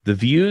The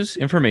views,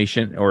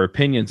 information, or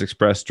opinions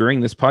expressed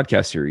during this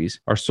podcast series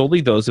are solely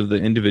those of the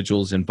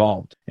individuals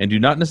involved and do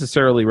not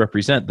necessarily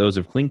represent those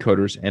of Clean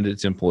Coders and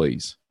its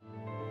employees.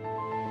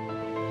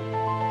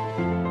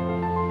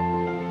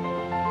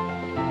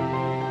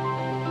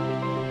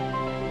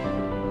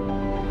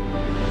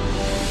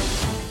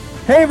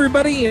 Hey,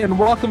 everybody, and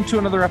welcome to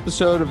another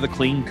episode of the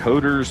Clean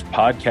Coders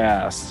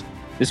podcast.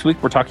 This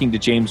week, we're talking to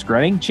James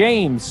Grenning.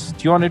 James,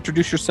 do you want to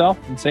introduce yourself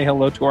and say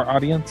hello to our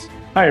audience?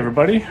 Hi,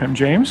 everybody. I'm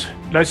James.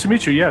 Nice to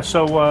meet you. Yeah,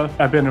 so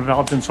I've been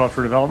involved in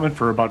software development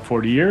for about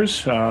 40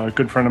 years. A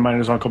good friend of mine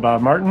is Uncle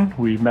Bob Martin.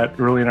 We met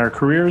early in our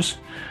careers.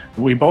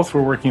 We both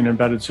were working in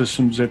embedded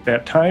systems at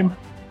that time.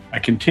 I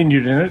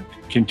continued in it,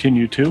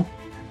 continue to.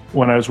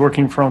 When I was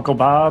working for Uncle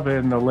Bob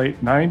in the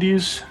late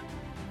 90s,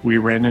 we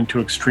ran into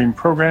extreme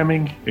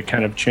programming. It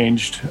kind of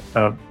changed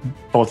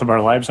both of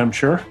our lives, I'm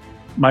sure.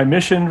 My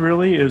mission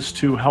really is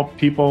to help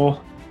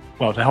people,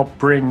 to help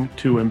bring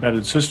to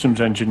embedded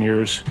systems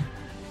engineers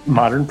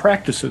modern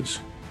practices.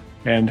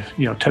 And,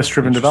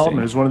 test-driven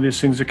development is one of these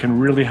things that can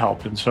really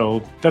help. And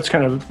so that's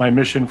kind of my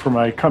mission for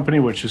my company,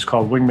 which is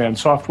called Wingman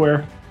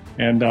Software.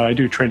 And I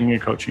do training and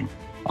coaching.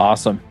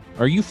 Awesome.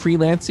 Are you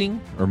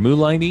freelancing or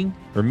moonlighting?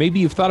 Or maybe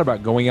you've thought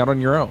about going out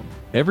on your own?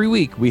 Every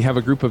week, we have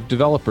a group of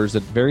developers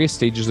at various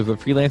stages of the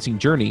freelancing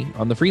journey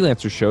on the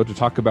Freelancer Show to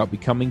talk about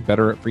becoming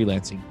better at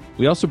freelancing.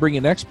 We also bring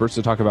in experts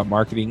to talk about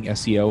marketing,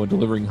 SEO, and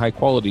delivering high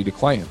quality to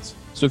clients.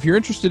 So if you're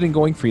interested in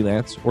going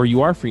freelance or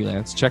you are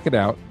freelance, check it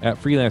out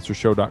at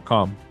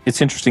freelancershow.com.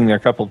 It's interesting. There are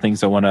a couple of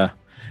things I want to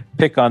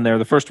pick on there.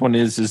 The first one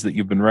is that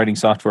you've been writing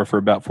software for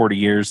about 40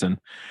 years, and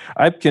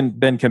I've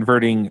been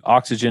converting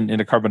oxygen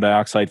into carbon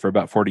dioxide for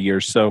about 40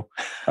 years. So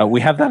we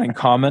have that in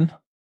common.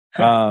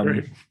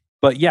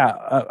 But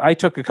yeah, I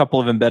took a couple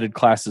of embedded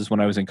classes when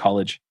I was in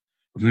college.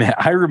 Man,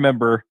 I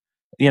remember,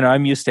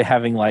 I'm used to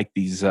having like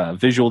these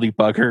visual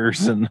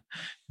debuggers and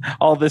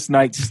all this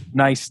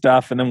nice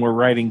stuff. And then we're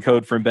writing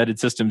code for embedded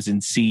systems in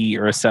C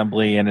or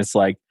assembly. And it's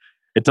like,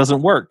 it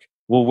doesn't work.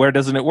 Well, where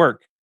doesn't it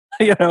work?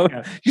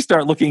 You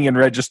start looking in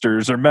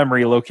registers or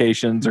memory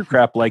locations or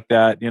crap like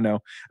that.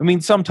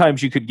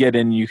 Sometimes you could get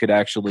in, you could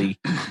actually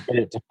get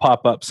it to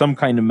pop up some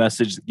kind of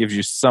message that gives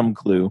you some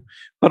clue.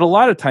 But a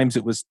lot of times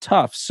it was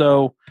tough.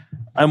 So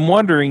I'm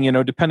wondering,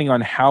 depending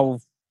on how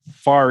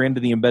far into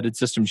the embedded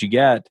systems you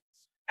get,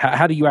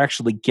 how do you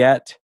actually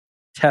get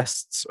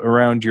tests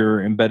around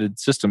your embedded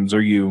systems?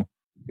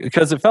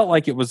 Because it felt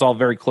like it was all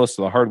very close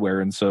to the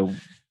hardware. And so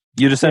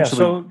you'd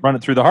essentially run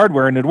it through the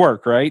hardware and it'd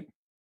work, right?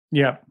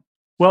 Yeah.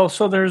 Well,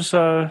 so there's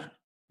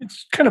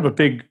it's kind of a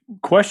big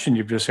question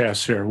you've just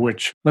asked there,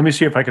 which let me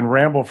see if I can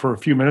ramble for a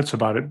few minutes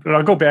about it. But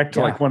I'll go back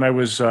to like when I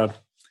was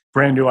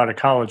brand new out of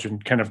college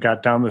and kind of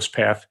got down this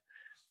path,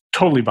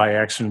 totally by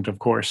accident, of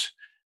course.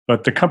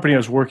 But the company I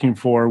was working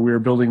for, we were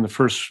building the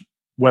first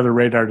weather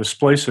radar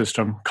display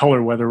system,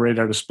 color weather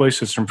radar display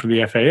system for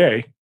the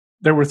FAA.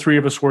 There were three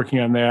of us working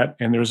on that,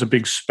 and there was a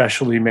big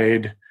specially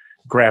made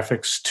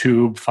graphics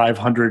tube,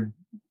 500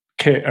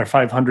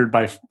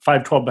 by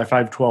 512 by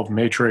 512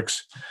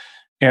 matrix.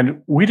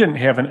 And we didn't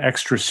have an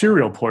extra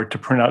serial port to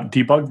print out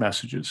debug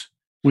messages.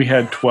 We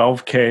had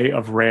 12K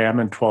of RAM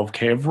and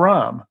 12K of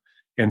ROM.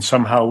 And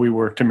somehow we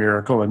worked a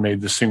miracle and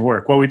made this thing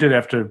work. Well, we did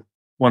have to,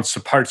 once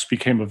the parts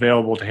became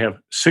available, to have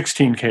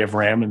 16K of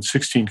RAM and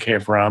 16K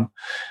of ROM.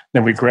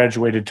 Then we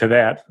graduated to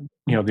that.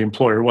 The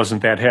employer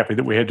wasn't that happy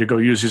that we had to go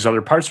use these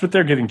other parts, but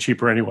they're getting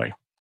cheaper anyway.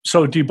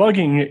 So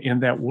debugging in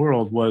that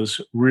world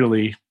was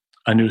really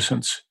a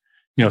nuisance.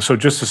 So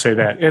just to say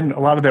that, and a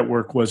lot of that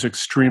work was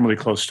extremely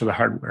close to the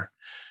hardware.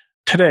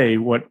 Today,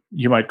 what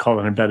you might call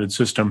an embedded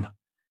system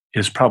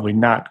is probably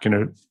not going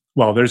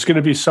to, there's going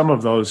to be some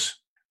of those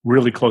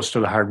really close to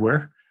the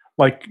hardware.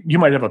 Like you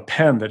might have a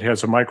pen that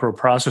has a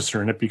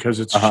microprocessor in it because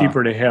it's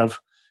cheaper to have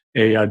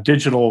a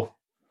little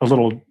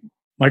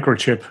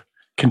microchip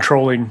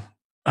controlling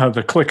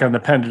the click on the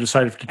pen to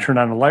decide if to turn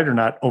on a light or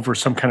not over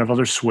some kind of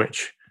other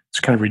switch. It's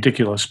kind of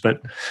ridiculous,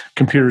 but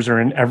computers are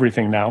in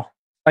everything now.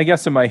 I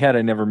guess in my head,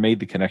 I never made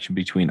the connection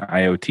between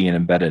IoT and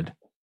embedded.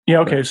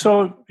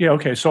 So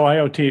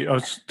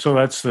IoT. So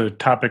that's the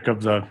topic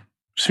of the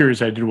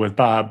series I did with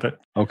Bob. But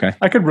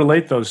I could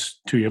relate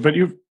those to you. But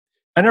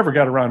I never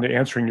got around to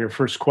answering your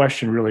first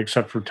question, really,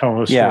 except for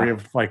telling a story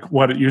of like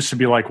what it used to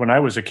be like when I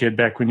was a kid,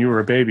 back when you were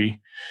a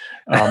baby.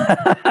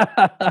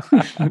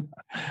 I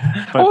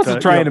wasn't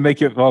trying to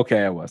make it.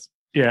 Okay, I was.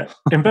 Yeah,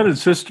 embedded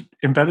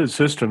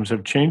systems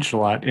have changed a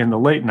lot. In the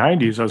late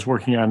 90s, I was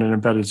working on an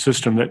embedded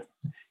system that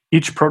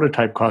each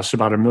prototype cost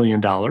about $1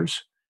 million,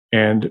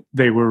 and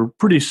they were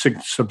pretty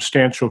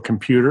substantial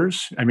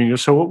computers.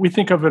 So what we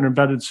think of an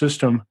embedded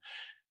system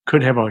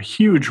could have a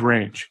huge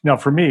range. Now,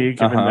 for me,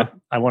 given that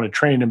I want to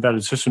train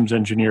embedded systems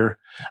engineer,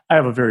 I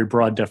have a very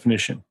broad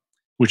definition,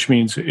 which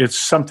means it's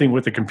something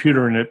with a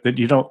computer in it that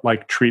you don't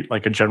treat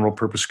like a general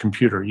purpose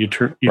computer. You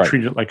treat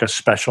it like a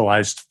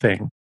specialized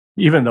thing.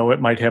 Even though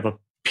it might have a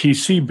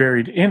PC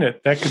buried in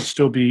it, that could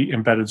still be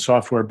embedded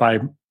software by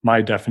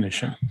my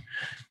definition.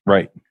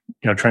 Right.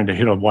 Trying to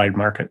hit a wide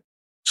market.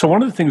 So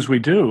one of the things we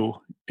do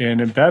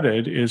in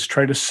embedded is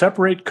try to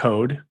separate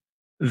code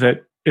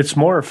that it's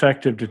more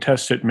effective to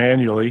test it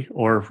manually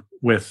or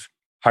with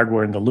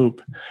hardware in the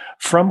loop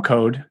from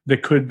code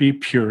that could be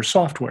pure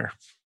software.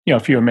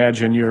 If you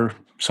imagine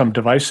some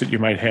device that you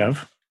might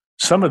have,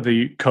 some of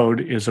the code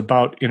is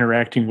about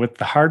interacting with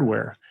the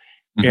hardware,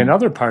 and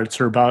other parts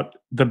are about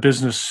the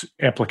business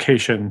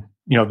application,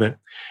 the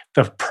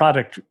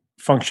product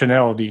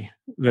functionality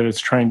that it's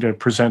trying to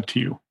present to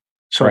you.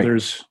 So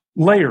there's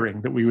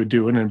layering that we would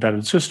do in an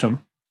embedded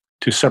system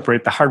to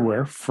separate the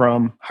hardware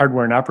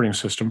and operating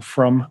system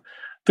from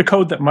the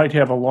code that might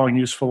have a long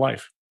useful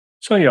life.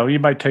 So, you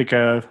might take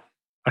a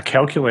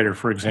calculator,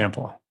 for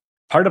example.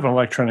 Part of an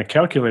electronic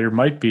calculator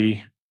might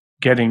be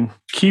getting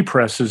key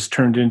presses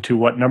turned into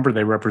what number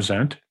they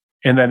represent.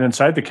 And then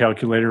inside the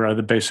calculator are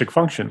the basic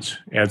functions: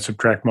 add,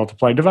 subtract,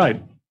 multiply,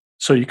 divide.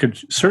 So you could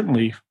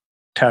certainly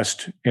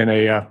test in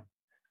a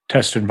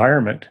test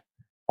environment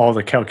all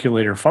the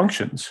calculator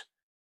functions.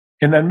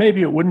 And then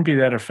maybe it wouldn't be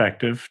that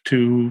effective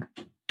to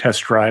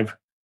test drive,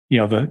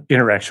 the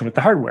interaction with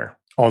the hardware,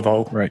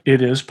 although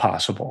it is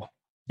possible.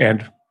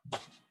 And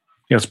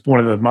it's one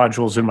of the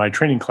modules in my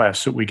training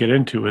class that we get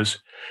into is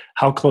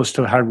how close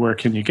to the hardware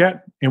can you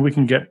get? And we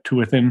can get to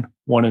within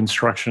one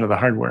instruction of the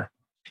hardware.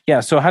 Yeah.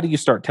 So how do you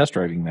start test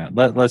driving that?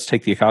 Let's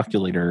take the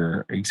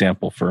calculator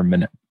example for a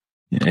minute.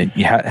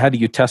 How do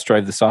you test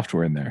drive the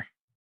software in there?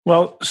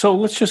 Well, so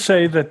let's just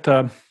say that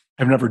I've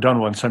never done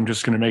one, so I'm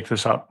just going to make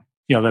this up.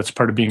 That's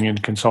part of being in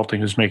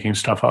consulting, is making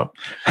stuff up.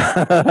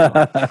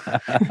 I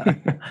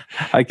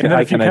can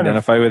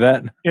identify with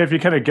that. If you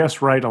kind of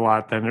guess right a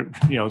lot, then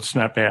it's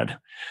not bad.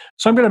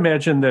 So I'm going to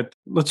imagine that,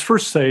 let's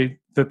first say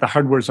that the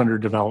hardware is under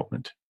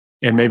development.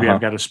 And maybe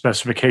I've got a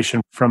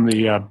specification from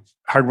the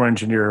hardware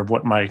engineer of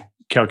what my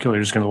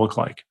calculator is going to look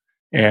like.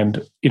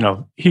 And,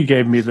 he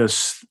gave me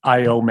this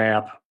I/O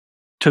map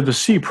to the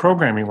C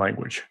programming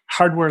language.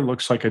 Hardware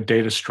looks like a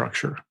data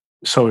structure.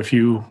 So if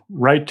you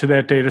write to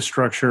that data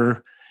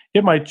structure,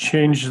 it might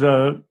change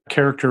the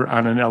character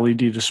on an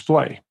LED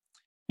display.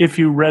 If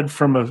you read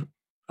from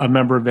a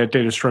member of that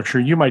data structure,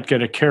 you might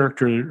get a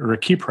character or a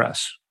key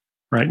press,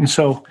 right? And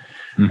so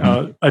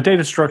a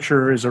data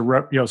structure is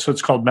so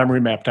it's called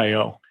memory mapped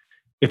I/O.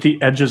 At the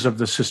edges of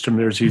the system,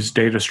 there's these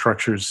data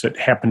structures that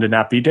happen to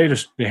not be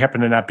data. They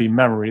happen to not be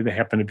memory. They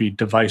happen to be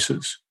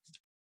devices.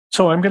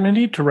 So I'm going to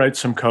need to write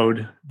some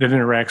code that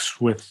interacts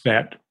with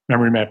that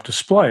memory map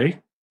display.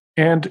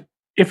 And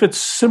if it's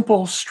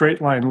simple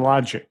straight line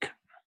logic,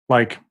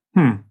 like,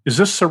 is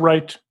this the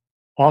right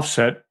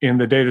offset in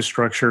the data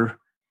structure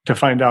to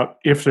find out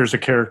if there's a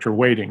character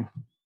waiting,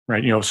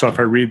 right? So if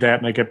I read that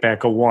and I get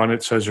back a 1,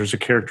 it says there's a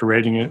character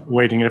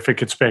waiting. And if it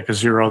gets back a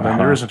 0, then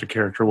there isn't a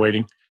character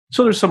waiting.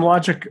 So there's some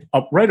logic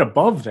up right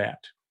above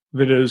that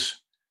is,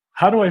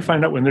 how do I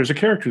find out when there's a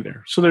character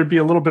there? So there'd be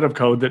a little bit of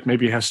code that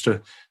maybe has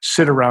to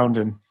sit around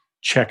and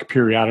check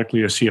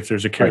periodically to see if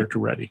there's a character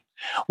ready.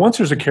 Once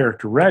there's a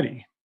character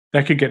ready,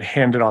 that could get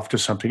handed off to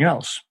something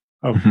else.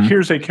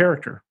 Here's a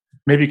character.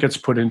 Maybe it gets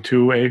put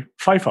into a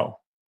FIFO,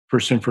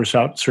 first in, first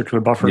out, circular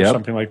buffer, or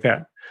something like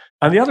that.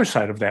 On the other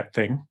side of that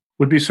thing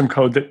would be some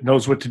code that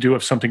knows what to do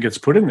if something gets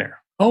put in there.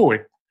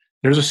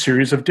 There's a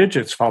series of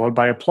digits followed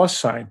by a plus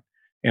sign.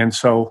 And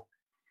so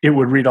it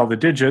would read all the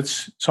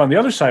digits. So on the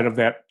other side of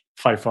that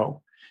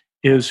FIFO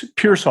is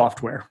pure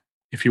software,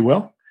 if you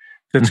will,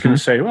 that's going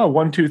to say,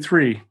 1, 2,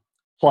 3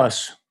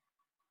 plus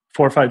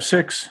 4, 5,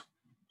 6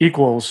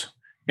 equals,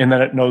 and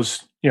then it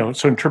knows,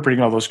 so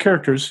interpreting all those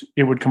characters,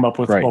 it would come up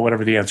with,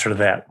 whatever the answer to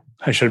that.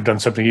 I should have done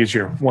something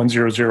easier.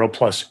 100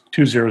 plus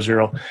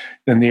 200.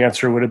 Then the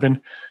answer would have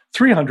been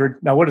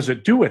 300. Now, what does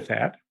it do with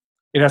that?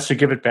 It has to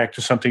give it back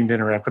to something to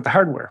interact with the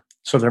hardware.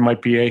 So there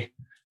might be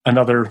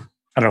another,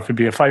 I don't know if it'd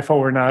be a FIFO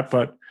or not,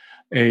 but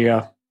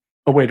a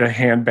way to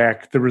hand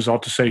back the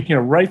result to say,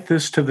 write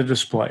this to the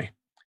display.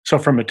 So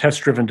from a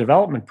test-driven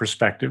development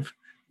perspective,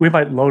 we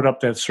might load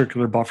up that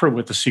circular buffer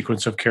with a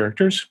sequence of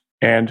characters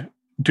and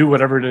do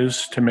whatever it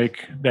is to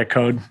make that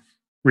code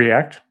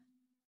react.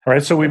 All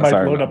right, so we might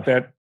load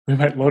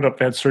up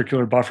that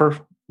circular buffer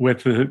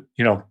with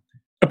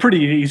a pretty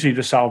easy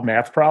to solve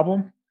math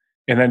problem,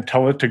 and then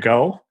tell it to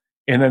go,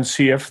 and then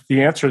see if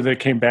the answer that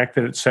came back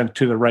that it sent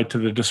to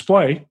the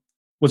display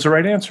was the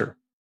right answer.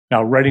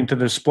 Now, writing to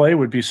the display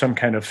would be some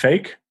kind of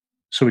fake,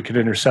 so we could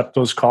intercept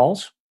those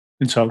calls.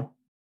 And so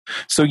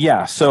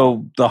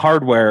the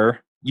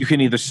hardware, you can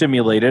either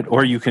simulate it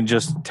or you can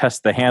just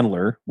test the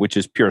handler, which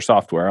is pure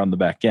software on the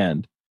back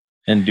end,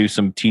 and do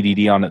some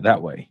TDD on it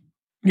that way.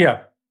 Yeah.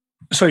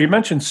 So you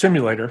mentioned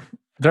simulator.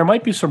 There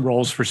might be some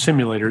roles for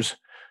simulators,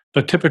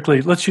 but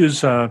typically, let's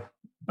use, I'm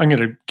going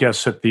to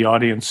guess that the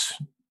audience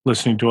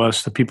listening to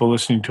us, the people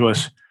listening to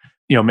us,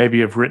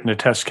 maybe have written a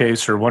test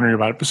case or wondering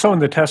about it. But so in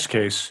the test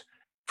case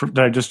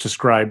that I just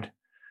described,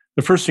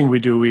 the first thing we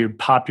do, we would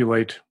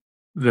populate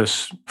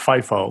this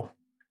FIFO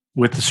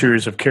with the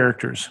series of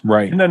characters.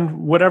 Right. And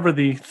then whatever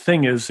the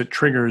thing is that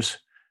triggers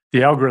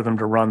the algorithm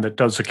to run that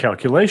does the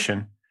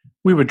calculation,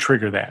 we would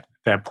trigger that at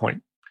that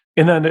point.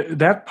 And then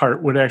that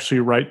part would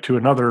actually write to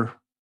another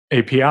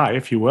API,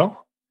 if you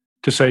will,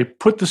 to say,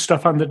 put the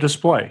stuff on the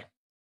display.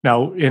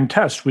 Now, in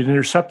test, we'd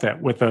intercept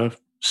that with a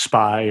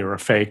spy or a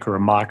fake or a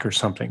mock or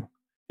something.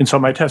 And so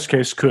my test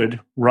case could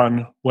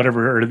run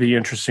whatever are the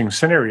interesting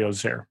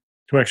scenarios there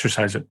to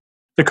exercise it.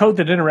 The code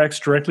that interacts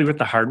directly with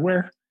the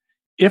hardware,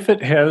 if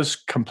it has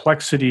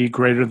complexity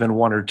greater than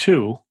 1 or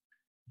 2,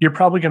 you're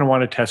probably going to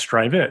want to test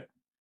drive it.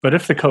 But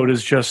if the code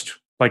is just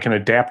like an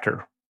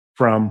adapter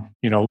from,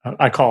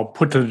 I call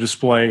put to the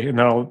display, and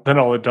then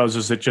all it does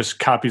is it just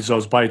copies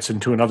those bytes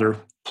into another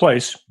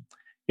place.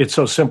 It's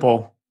so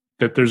simple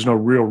that there's no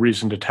real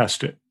reason to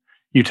test it.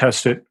 You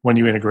test it when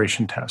you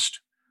integration test.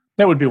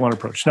 That would be one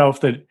approach. Now,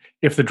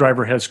 if the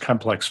driver has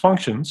complex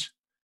functions,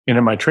 and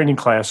in my training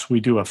class, we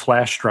do a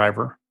flash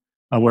driver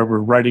where we're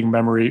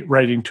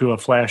writing to a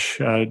flash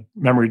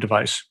memory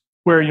device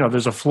where,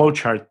 there's a flow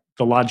chart,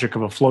 the logic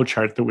of a flow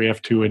chart that we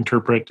have to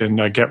interpret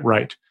and get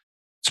right.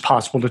 It's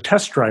possible to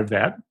test drive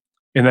that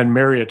and then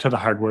marry it to the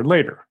hardware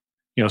later.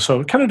 So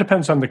it kind of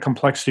depends on the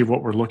complexity of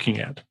what we're looking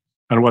at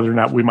and whether or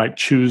not we might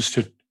choose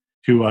to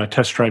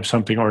test drive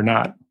something or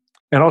not.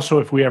 And also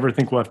if we ever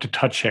think we'll have to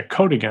touch that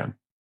code again.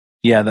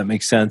 Yeah, that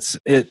makes sense.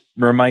 It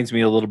reminds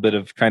me a little bit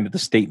of kind of the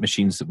state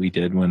machines that we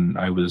did when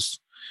I was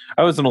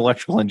an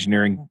electrical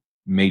engineering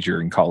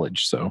major in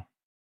college. So,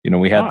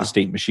 we had the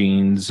state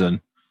machines and,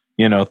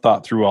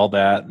 thought through all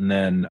that. And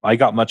then I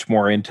got much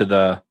more into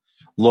the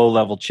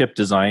low-level chip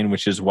design,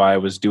 which is why I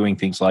was doing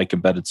things like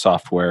embedded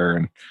software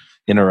and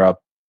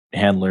interrupt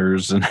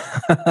handlers and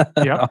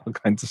all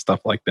kinds of stuff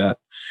like that,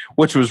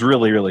 which was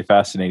really, really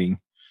fascinating.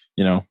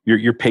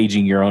 You're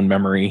paging your own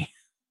memory.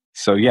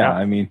 So,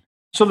 I mean...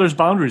 So there's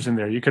boundaries in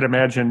there. You could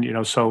imagine,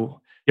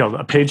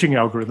 a paging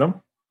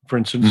algorithm, for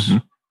instance,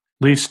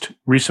 least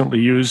recently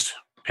used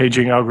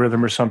paging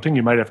algorithm or something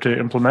you might have to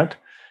implement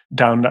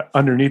down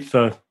underneath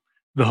the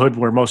hood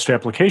where most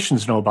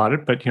applications know about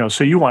it. But,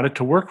 so you want it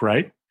to work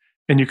right.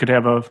 And you could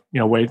have a,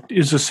 wait,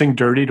 is this thing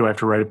dirty? Do I have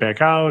to write it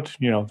back out?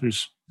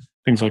 There's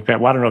things like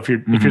that. Well, I don't know if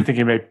you're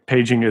thinking about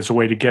paging as a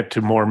way to get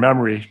to more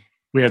memory.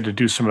 We had to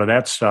do some of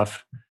that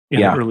stuff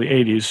in the early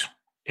 80s.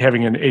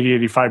 Having an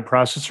 8085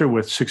 processor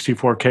with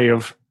 64K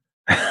of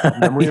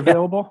memory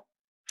available.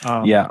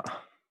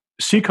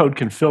 C code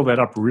can fill that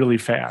up really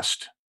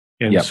fast.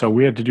 And so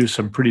we had to do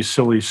some pretty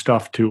silly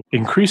stuff to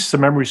increase the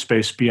memory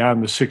space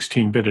beyond the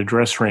 16-bit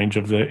address range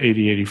of the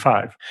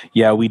 8085.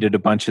 Yeah, we did a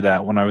bunch of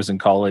that when I was in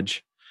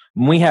college.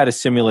 We had a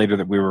simulator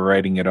that we were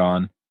writing it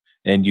on,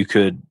 and you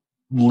could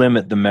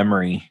limit the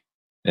memory.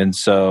 And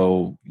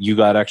so you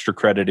got extra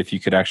credit if you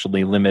could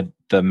actually limit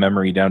the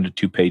memory down to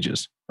 2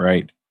 pages,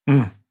 right?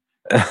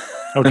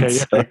 Okay,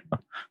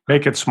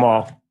 make it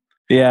small.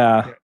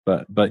 Yeah,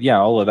 but yeah,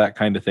 all of that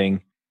kind of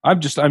thing.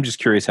 I'm just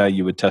curious how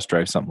you would test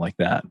drive something like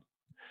that.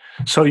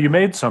 So you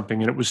made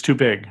something and it was too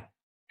big,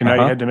 and now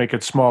you had to make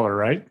it smaller,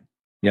 right?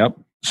 Yep.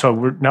 So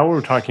now what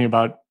we're talking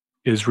about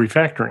is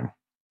refactoring.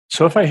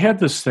 So if I had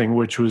this thing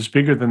which was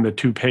bigger than the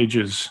 2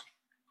 pages,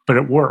 but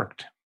it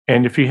worked,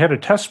 and if you had a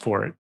test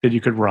for it that you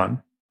could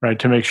run, right,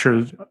 to make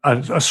sure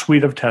a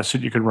suite of tests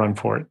that you could run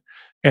for it.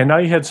 And now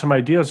you had some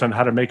ideas on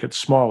how to make it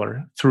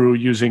smaller through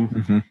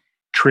using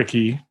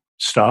tricky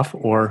stuff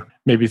or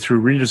maybe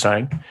through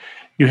redesign.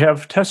 You've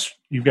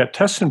got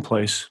tests in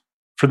place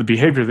for the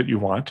behavior that you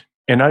want.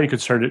 And now you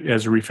could start it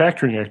as a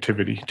refactoring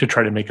activity to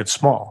try to make it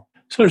small.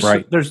 So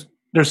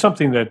there's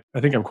something that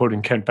I think I'm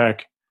quoting Kent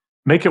Beck,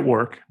 make it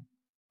work,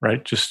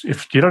 right? Just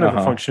if you don't have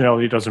the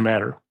functionality, it doesn't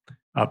matter.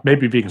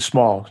 Maybe being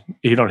small,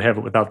 you don't have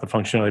it without the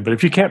functionality. But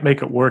if you can't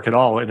make it work at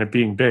all and it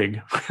being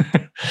big,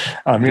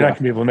 you're not going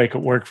to be able to make it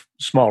work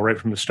small right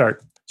from the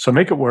start. So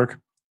make it work,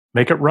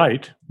 make it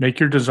right, make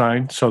your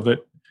design so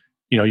that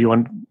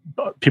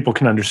people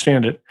can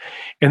understand it.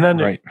 And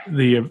then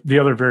the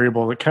other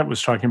variable that Kent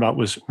was talking about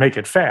was make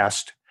it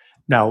fast.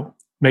 Now,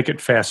 make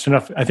it fast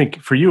enough. I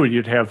think for you,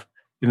 you'd have,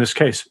 in this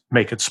case,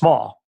 make it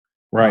small.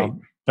 Right.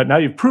 But now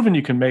you've proven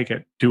you can make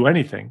it do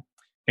anything.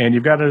 And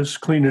you've got as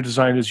clean a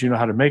design as you know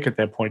how to make at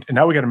that point. And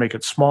now we got to make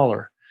it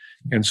smaller.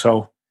 And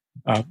so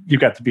you've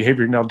got the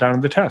behavior nailed down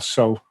in the test.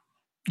 So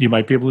you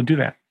might be able to do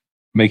that.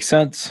 Makes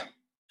sense.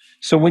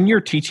 So when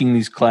you're teaching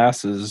these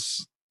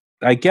classes,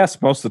 I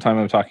guess most of the time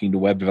I'm talking to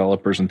web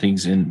developers and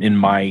things in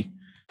my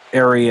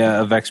area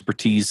of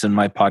expertise in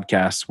my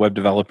podcasts, web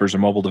developers or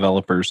mobile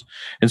developers.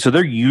 And so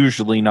they're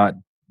usually not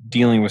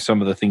dealing with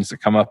some of the things that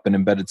come up in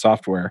embedded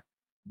software.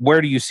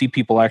 Where do you see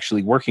people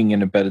actually working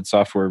in embedded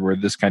software where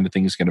this kind of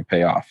thing is going to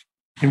pay off?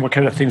 And what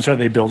kind of things are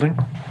they building?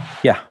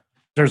 Yeah.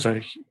 There's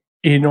a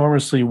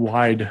enormously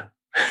wide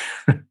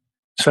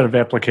set of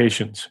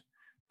applications.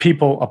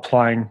 People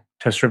applying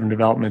test-driven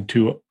development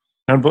to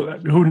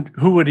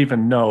who would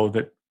even know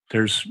that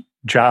there's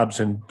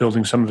jobs in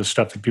building some of the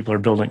stuff that people are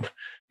building.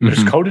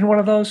 There's code in one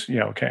of those?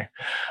 Yeah, okay.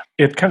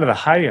 At kind of the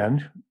high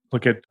end,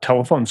 look at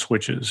telephone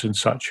switches and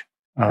such.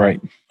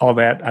 Right. All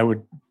that, I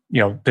would,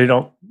 they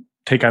don't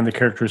take on the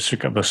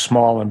characteristic of a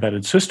small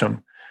embedded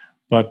system,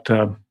 but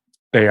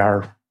they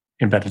are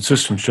embedded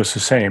systems just the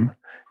same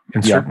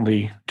and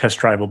certainly test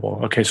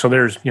drivable. Okay, so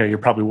there's, you're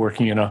probably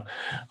working in a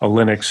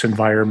Linux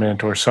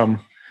environment or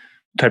some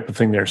type of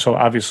thing there. So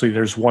obviously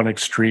there's one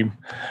extreme.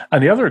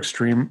 On the other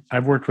extreme,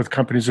 I've worked with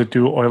companies that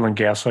do oil and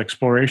gas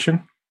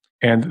exploration.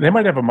 And they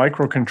might have a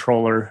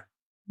microcontroller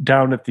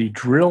down at the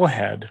drill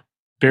head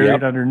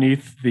buried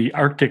underneath the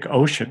Arctic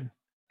Ocean.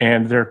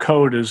 And their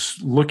code is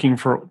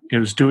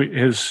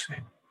doing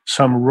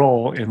some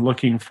role in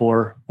looking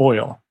for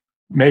oil.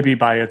 Maybe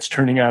by it's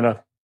turning on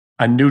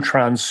a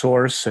neutron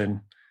source and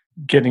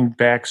getting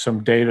back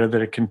some data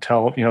that it can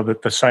tell,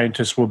 that the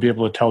scientists will be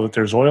able to tell that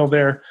there's oil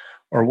there,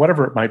 or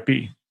whatever it might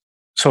be.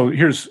 So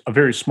here's a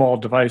very small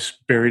device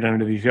buried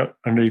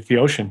underneath the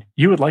ocean.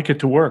 You would like it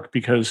to work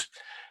because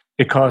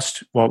it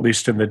cost, well, at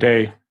least in the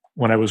day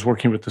when I was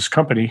working with this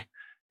company,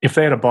 if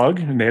they had a bug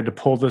and they had to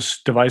pull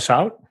this device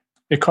out,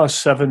 it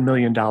cost $7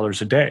 million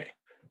a day.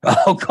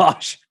 Oh,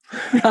 gosh.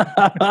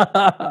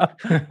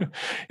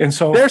 And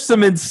so there's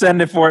some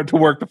incentive for it to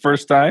work the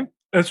first time.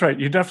 That's right.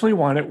 You definitely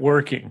want it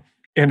working.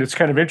 And it's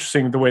kind of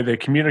interesting the way they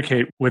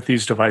communicate with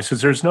these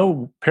devices. There's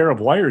no pair of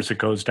wires that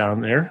goes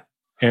down there,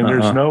 and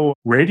there's no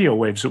radio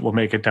waves that will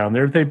make it down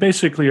there. They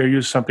basically are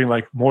used something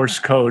like Morse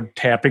code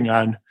tapping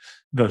on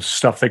the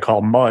stuff they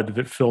call mud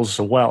that fills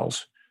the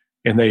wells.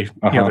 And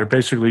they're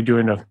basically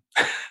doing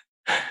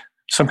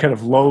some kind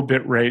of low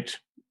bit rate,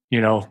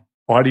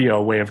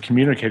 audio way of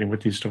communicating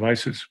with these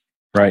devices.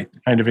 Right.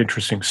 Kind of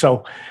interesting.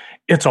 So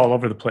it's all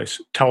over the place.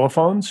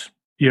 Telephones,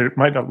 you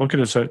might not look at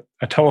it as a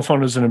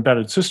telephone as an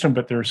embedded system,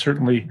 but there are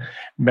certainly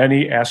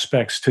many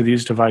aspects to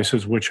these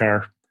devices which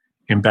are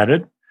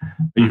embedded.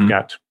 Mm-hmm. You've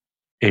got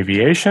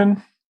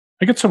aviation.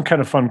 I get some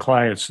kind of fun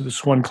clients.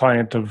 This one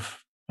client of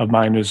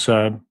mine is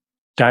Dynon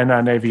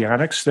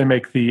Avionics. They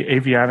make the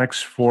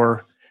avionics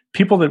for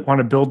people that want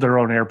to build their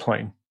own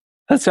airplane.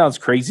 That sounds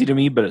crazy to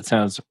me, but it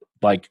sounds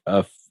like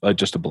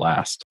just a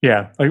blast.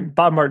 Yeah, like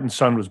Bob Martin's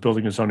son was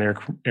building his own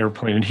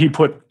airplane, and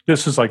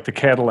this is like the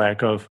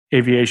Cadillac of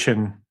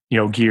aviation,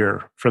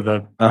 gear for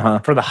the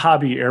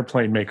hobby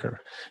airplane maker.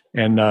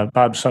 And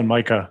Bob's son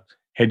Micah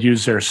had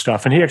used their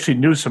stuff, and he actually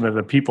knew some of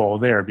the people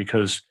there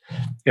because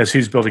as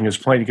he's building his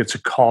plane, he gets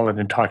a call in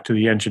and talk to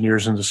the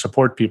engineers and the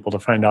support people to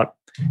find out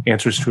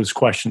answers to his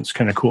questions.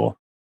 Kind of cool.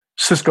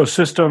 Cisco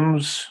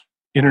systems,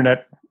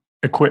 internet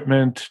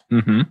equipment,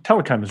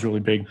 telecom is really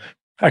big.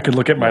 I could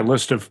look at my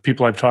list of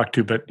people I've talked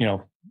to, but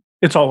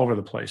it's all over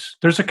the place.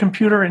 There's a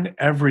computer in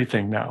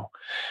everything now.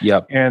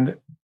 Yep. And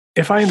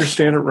if I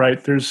understand it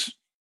right, there's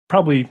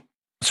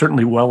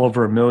certainly well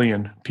over 1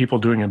 million people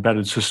doing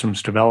embedded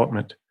systems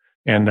development.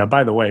 And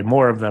by the way,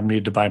 more of them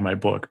need to buy my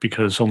book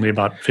because only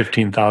about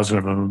 15,000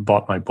 of them have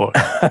bought my book.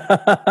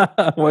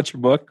 What's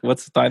your book?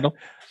 What's the title?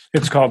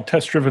 It's called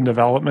Test-Driven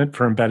Development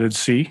for Embedded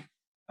C.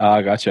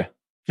 Gotcha.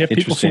 Yeah,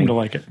 people seem to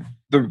like it.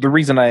 The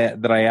reason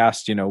I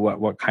asked,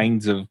 what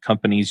kinds of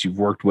companies you've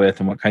worked with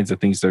and what kinds of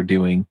things they're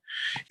doing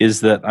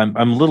is that I'm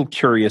a little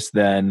curious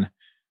then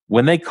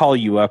when they call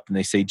you up and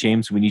they say,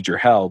 James, we need your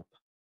help.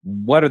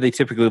 What are they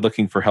typically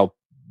looking for help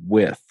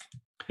with?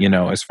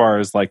 As far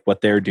as like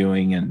what they're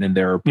doing and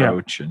their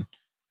approach and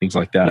things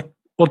like that.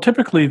 Well,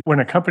 typically when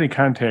a company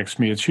contacts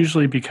me, it's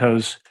usually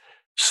because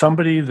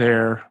somebody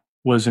there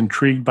was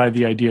intrigued by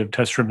the idea of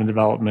test-driven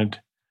development.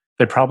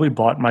 They probably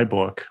bought my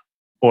book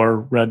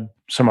or read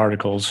some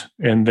articles,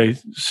 and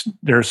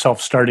they're a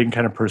self-starting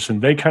kind of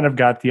person. They kind of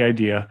got the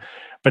idea,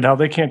 but now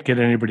they can't get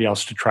anybody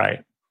else to try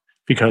it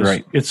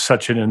because it's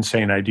such an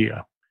insane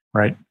idea,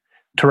 right?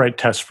 To write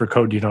tests for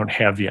code you don't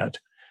have yet.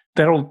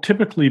 That'll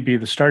typically be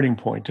the starting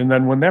point. And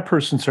then when that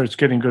person starts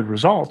getting good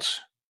results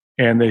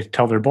and they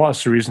tell their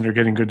boss the reason they're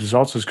getting good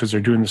results is because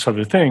they're doing this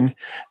other thing,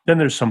 then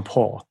there's some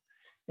pull.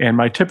 And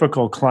my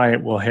typical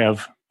client will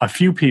have a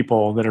few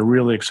people that are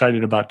really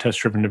excited about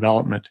test-driven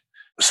development,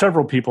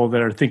 several people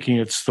that are thinking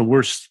it's the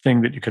worst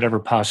thing that you could ever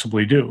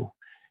possibly do,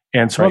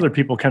 and some other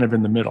people kind of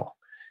in the middle.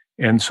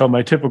 And so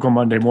my typical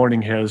Monday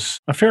morning has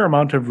a fair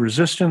amount of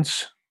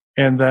resistance.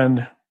 And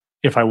then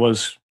if I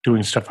was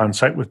doing stuff on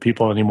site with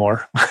people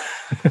anymore,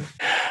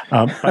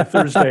 by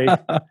Thursday,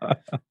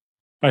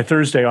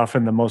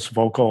 often the most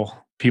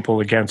vocal people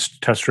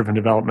against test-driven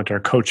development are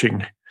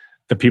coaching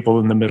the people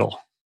in the middle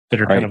that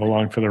are kind of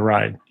along for the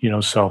ride.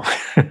 So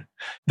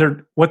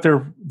the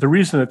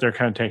reason that they're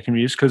contacting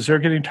me is because they're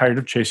getting tired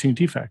of chasing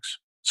defects.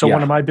 So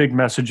one of my big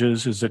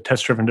messages is that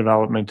test-driven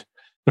development,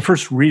 the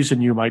first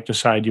reason you might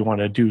decide you want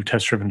to do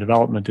test-driven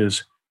development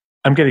is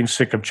I'm getting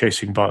sick of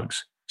chasing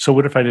bugs. So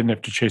what if I didn't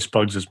have to chase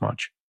bugs as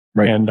much?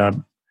 Right. And I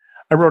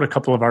wrote a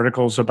couple of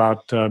articles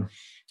about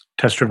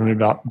test-driven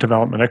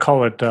development. I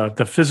call it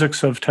the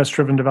physics of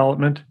test-driven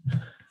development.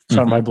 It's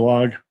on my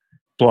blog,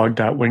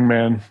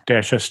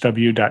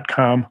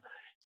 blog.wingman-sw.com.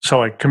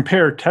 So I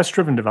compare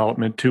test-driven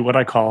development to what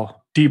I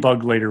call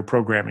debug later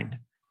programming.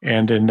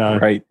 And in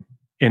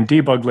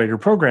debug later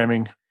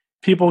programming,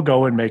 people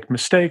go and make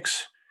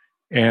mistakes,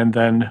 and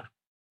then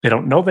they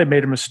don't know they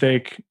made a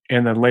mistake,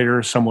 and then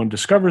later someone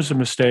discovers a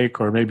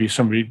mistake, or maybe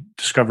somebody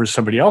discovers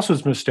somebody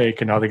else's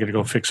mistake, and now they got to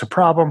go fix a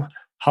problem.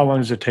 How long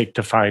does it take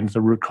to find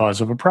the root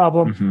cause of a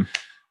problem,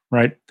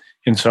 right?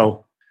 And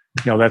so,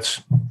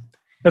 that's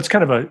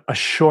kind of a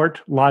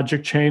short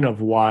logic chain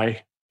of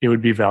why it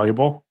would be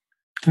valuable.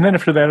 And then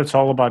after that, it's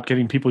all about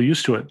getting people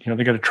used to it.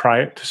 They got to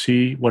try it to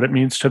see what it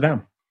means to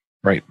them.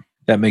 Right.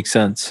 That makes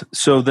sense.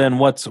 So then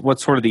what's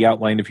sort of the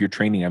outline of your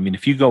training? I mean,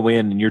 if you go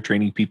in and you're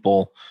training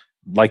people,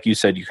 like you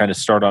said, you kind of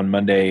start on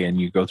Monday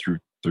and you go through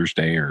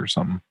Thursday or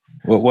something.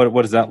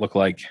 What does that look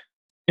like?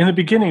 In the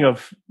beginning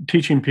of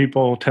teaching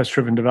people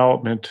test-driven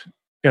development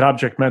at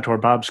Object Mentor,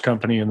 Bob's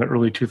company in the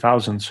early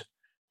 2000s,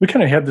 we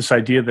kind of had this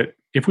idea that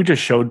if we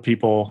just showed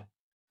people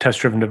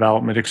test-driven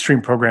development,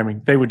 extreme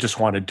programming, they would just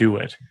want to do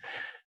it.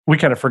 We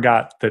kind of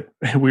forgot that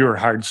we were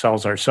hard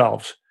sells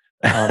ourselves.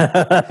 And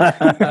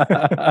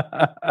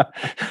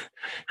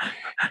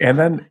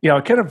then,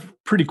 kind of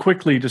pretty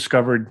quickly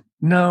discovered,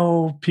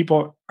 no,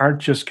 people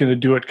aren't just going to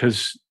do it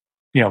because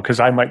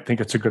I might think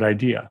it's a good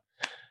idea.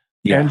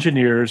 Yeah.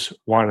 Engineers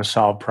want to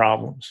solve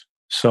problems.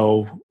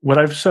 So what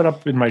I've set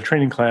up in my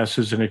training class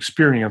is an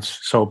experience,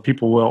 so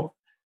people will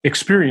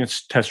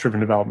experience test-driven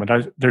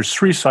development. There's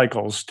 3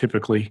 cycles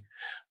typically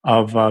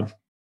of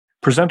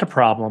present a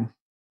problem,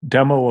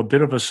 demo a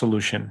bit of a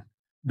solution,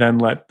 then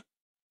let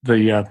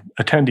the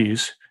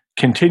attendees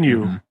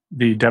continue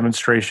the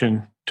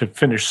demonstration to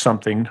finish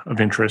something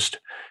of interest.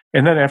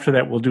 And then after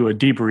that, we'll do a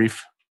debrief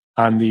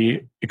on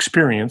the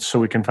experience so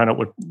we can find out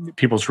what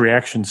people's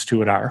reactions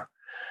to it are.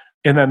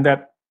 And then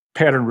that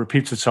pattern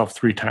repeats itself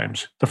 3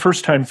 times. The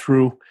first time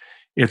through,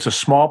 it's a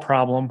small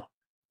problem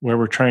where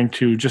we're trying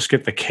to just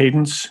get the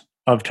cadence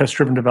of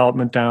test-driven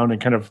development down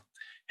and kind of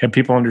have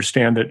people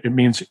understand that it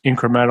means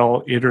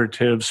incremental,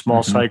 iterative,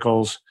 small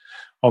cycles,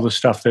 all the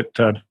stuff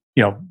that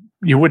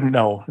you wouldn't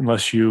know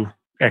unless you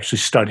actually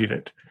studied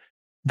it.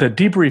 The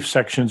debrief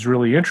section is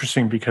really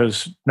interesting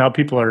because now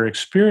people are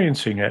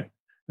experiencing it.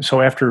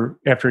 So after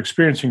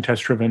experiencing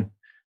test-driven,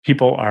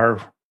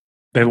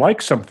 they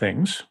like some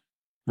things,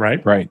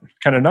 right? Right.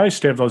 Kind of nice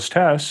to have those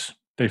tests.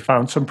 They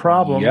found some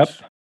problems. Yep.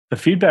 The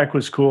feedback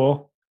was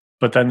cool,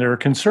 but then they're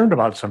concerned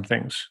about some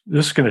things.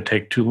 This is going to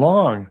take too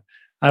long.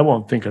 I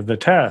won't think of the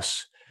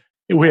tests.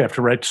 We have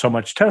to write so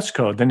much test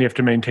code. Then you have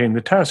to maintain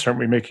the tests. Aren't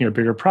we making a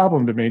bigger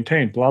problem to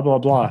maintain? Blah, blah,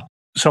 blah.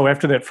 So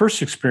after that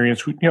first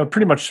experience,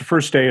 pretty much the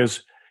first day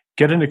is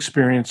get an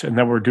experience, and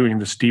then we're doing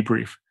this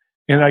debrief.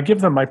 And I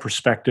give them my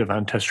perspective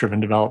on test-driven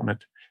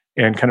development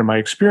and kind of my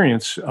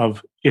experience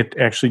of it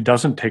actually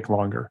doesn't take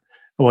longer.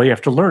 Well, you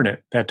have to learn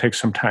it. That takes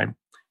some time,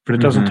 but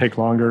it doesn't take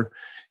longer.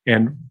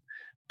 And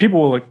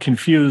people will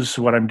confuse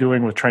what I'm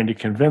doing with trying to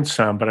convince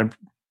them, but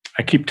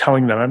I keep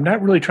telling them, I'm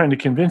not really trying to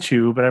convince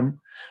you, but I'm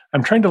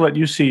trying to let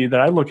you see that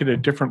I look at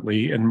it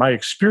differently, and my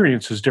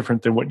experience is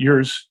different than what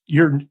your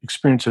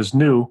experience is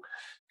new.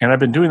 And I've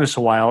been doing this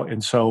a while,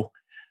 and so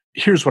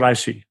here's what I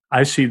see.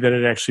 I see that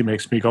it actually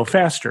makes me go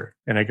faster,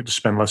 and I get to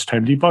spend less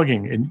time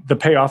debugging. And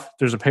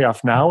there's a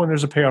payoff now, and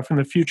there's a payoff in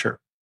the future.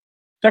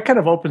 That kind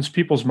of opens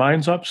people's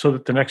minds up so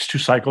that the next 2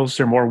 cycles,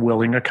 they're more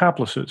willing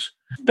accomplices.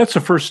 That's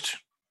the first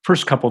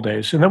couple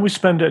days. And then we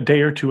spend a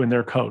day or 2 in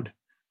their code,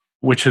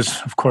 which is,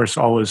 of course,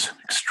 always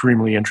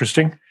extremely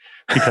interesting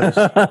because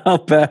I'll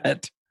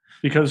bet.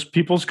 Because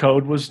people's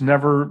code was no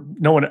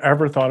one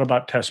ever thought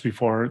about tests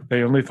before.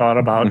 They only thought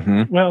about,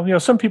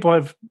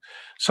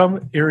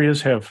 some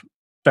areas have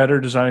better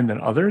design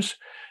than others,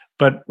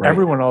 but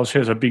everyone else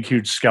has a big,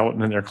 huge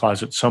skeleton in their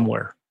closet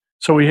somewhere.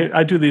 So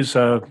I do these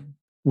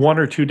 1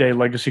 or 2 day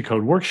legacy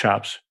code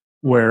workshops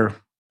where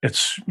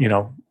it's,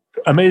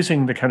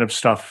 amazing the kind of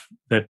stuff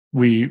that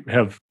we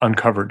have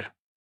uncovered.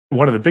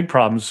 One of the big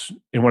problems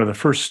in one of the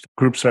first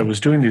groups that I was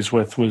doing these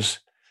with was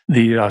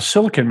the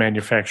silicon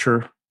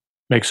manufacturer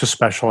makes a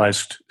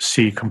specialized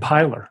C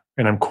compiler.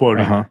 And I'm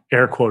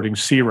air quoting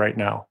C right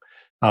now.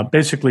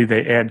 Basically,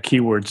 they add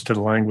keywords to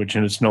the language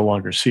and it's no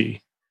longer C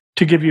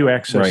to give you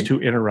access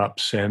to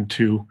interrupts and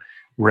to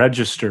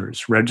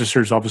registers.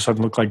 Registers all of a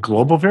sudden look like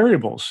global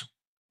variables.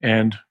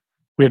 And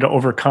we had to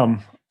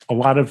overcome a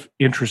lot of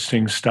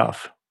interesting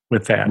stuff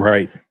with that.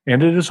 Right.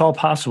 And it is all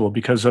possible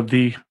because of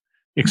the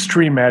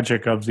extreme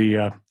magic of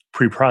the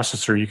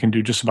preprocessor. You can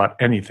do just about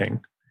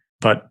anything.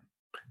 But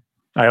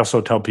I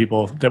also tell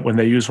people that when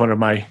they use one of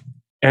my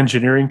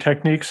engineering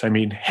techniques, I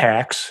mean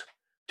hacks,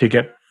 to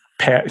get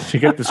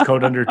this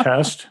code under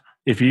test,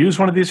 if you use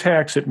one of these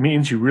hacks, it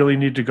means you really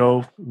need to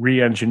go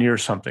re-engineer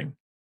something.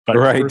 But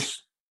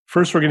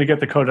first we're going to get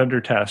the code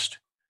under test.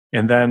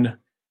 And then,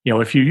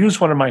 if you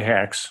use one of my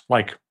hacks,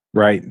 like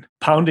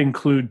pound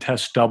include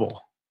test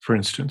double, for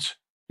instance,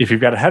 if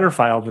you've got a header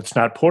file that's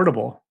not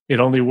portable, it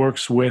only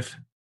works with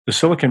the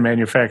silicon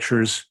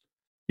manufacturer's,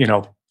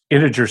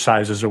 integer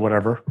sizes or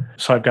whatever.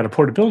 So I've got a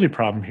portability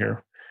problem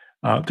here.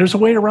 There's a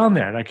way around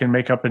that. I can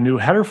make up a new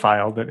header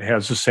file that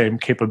has the same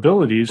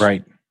capabilities,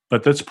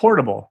 but that's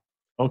portable.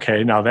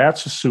 Okay, now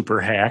that's a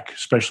super hack,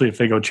 especially if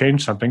they go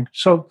change something.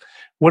 So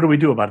what do we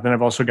do about it? Then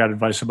I've also got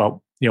advice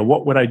about,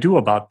 what would I do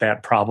about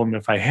that problem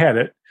if I had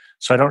it,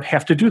 so I don't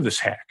have to do this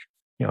hack?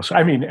 So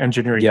I mean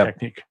engineering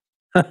technique.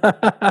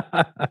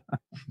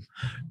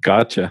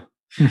 Gotcha.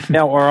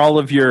 Now, are all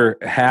of your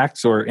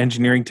hacks or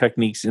engineering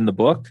techniques in the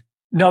book?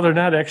 No, they're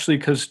not actually,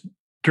 because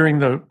during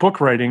the book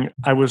writing,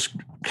 I was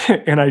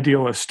an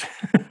idealist.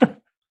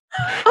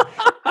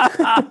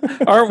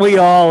 Aren't we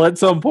all at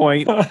some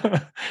point?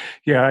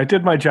 Yeah, I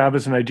did my job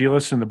as an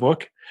idealist in the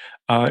book.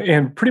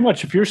 And pretty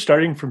much if you're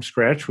starting from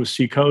scratch with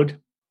C code,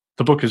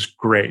 the book is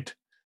great.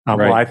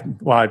 Right.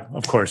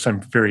 Of course,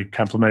 I'm very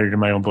complimentary to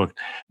my own book.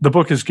 The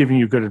book is giving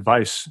you good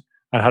advice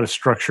on how to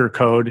structure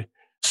code.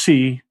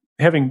 C,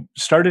 having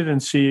started in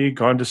C,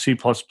 gone to C++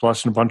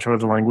 and a bunch of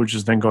other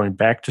languages, then going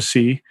back to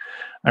C,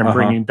 I'm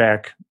bringing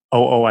back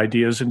OO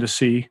ideas into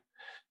C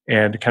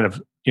and kind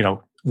of,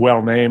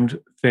 well-named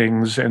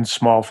things and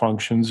small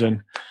functions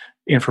and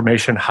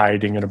information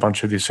hiding and a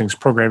bunch of these things,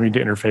 programming to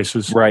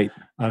interfaces. Right.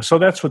 So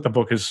that's what the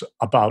book is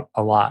about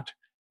a lot.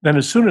 Then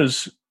as soon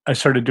as I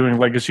started doing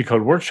legacy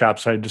code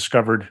workshops, I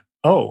discovered,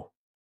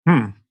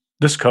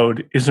 this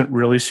code isn't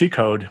really C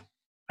code.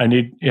 I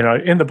need,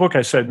 in the book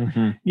I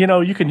said,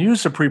 you can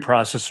use a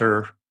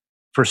preprocessor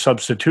for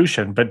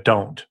substitution, but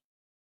don't.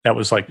 That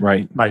was like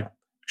my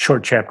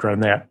short chapter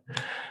on that.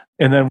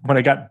 And then when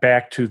I got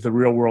back to the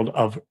real world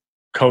of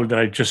code that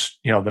I just,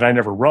 that I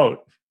never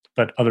wrote,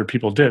 but other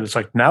people did, it's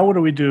like, now what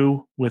do we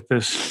do with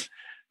this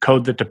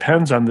code that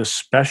depends on this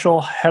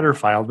special header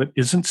file that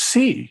isn't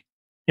C?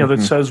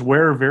 That says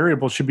where a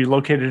variable should be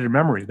located in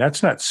memory.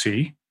 That's not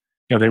C.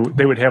 They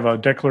would have a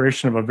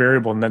declaration of a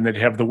variable, and then they'd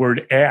have the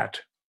word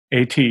at,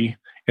 and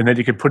then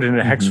you could put in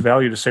a hex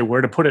value to say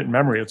where to put it in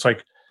memory. It's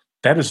like,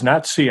 that is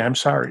not C. I'm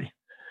sorry.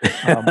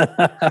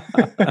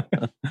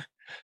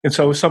 And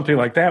so something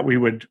like that, we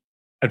would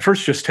at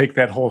first just take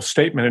that whole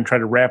statement and try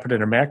to wrap it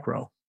in a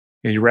macro.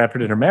 And you wrap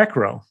it in a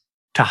macro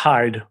to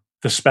hide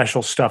the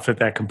special stuff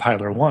that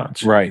compiler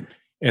wants. Right.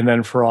 And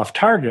then for off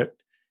target,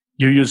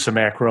 you use the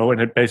macro and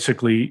it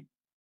basically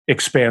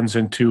expands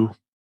into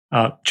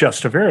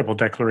just a variable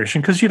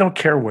declaration because you don't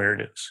care where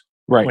it is.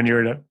 Right. When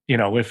you're at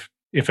if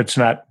it's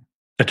not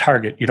the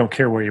target, you don't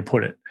care where you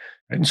put it.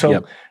 And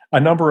so a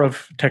number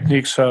of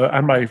techniques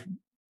on my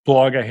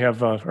blog, I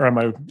have, or on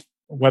my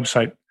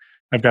website,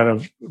 I've got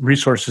a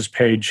resources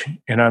page,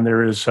 and on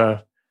there is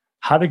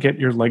how to get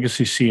your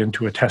legacy C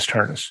into a test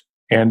harness.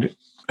 And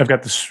I've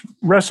got this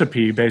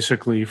recipe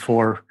basically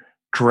for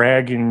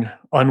dragging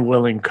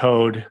unwilling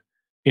code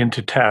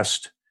into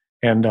test,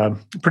 and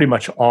pretty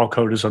much all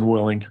code is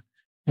unwilling.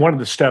 One of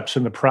the steps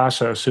in the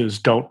process is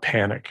don't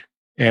panic.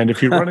 And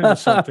if you run into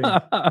something,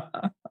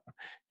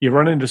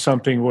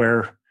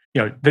 where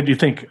that you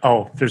think,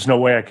 there's no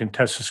way I can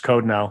test this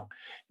code now.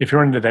 If you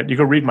run into that, you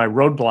go read my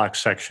roadblocks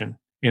section,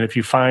 and if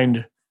you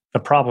find the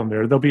problem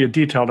there'll be a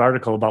detailed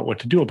article about what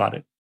to do about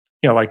it.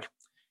 Like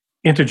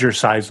integer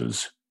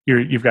sizes.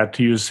 You've got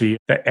to use the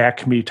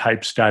acme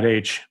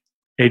types.h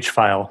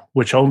file,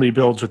 which only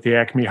builds with the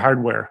Acme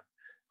hardware.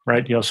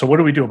 Right. So what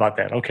do we do about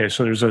that? Okay.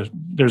 So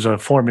there's a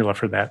formula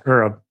for that,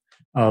 or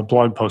a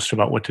blog post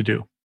about what to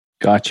do.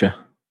 Gotcha.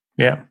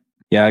 Yeah.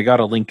 Yeah. I got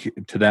a link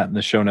to that in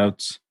the show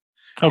notes.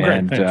 Oh,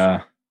 great. And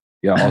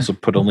I'll also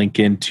put a link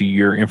into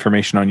your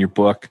information on your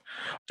book.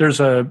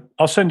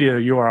 I'll send you a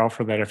URL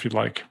for that if you'd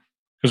like,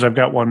 because I've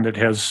got one that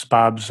has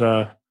Bob's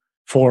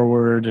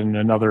forward and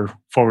another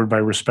forward by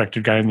a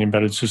respected guy in the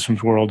embedded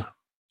systems world.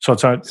 So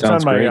it's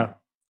on my,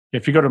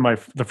 if you go to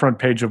the front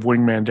page of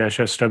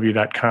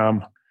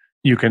wingman-sw.com,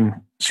 you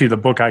can see the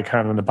book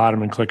icon on the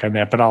bottom and click on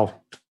that, but I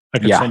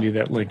can send you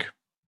that link.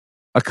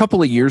 A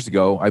couple of years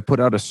ago, I put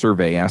out a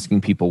survey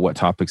asking people what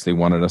topics they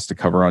wanted us to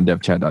cover on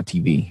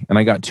devchat.tv, and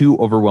I got 2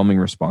 overwhelming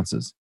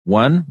responses.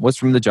 One was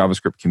from the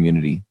JavaScript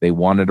community. They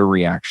wanted a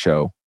React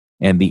show.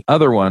 And the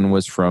other one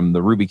was from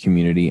the Ruby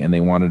community, and they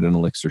wanted an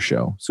Elixir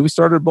show. So we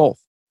started both.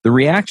 The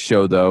React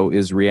show, though,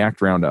 is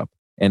React Roundup.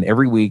 And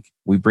every week,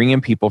 we bring in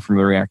people from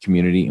the React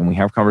community, and we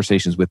have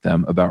conversations with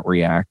them about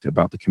React,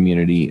 about the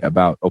community,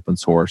 about open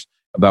source,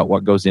 about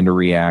what goes into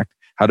React,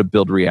 how to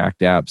build React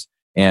apps,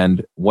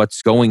 and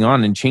what's going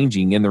on and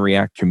changing in the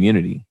React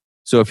community.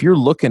 So if you're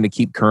looking to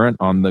keep current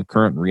on the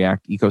current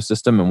React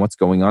ecosystem and what's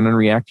going on in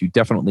React, you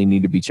definitely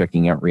need to be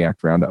checking out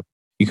React Roundup.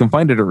 You can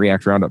find it at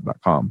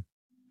reactroundup.com.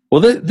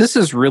 Well, this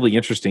is really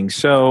interesting.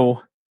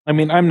 So, I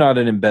mean, I'm not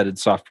an embedded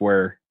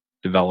software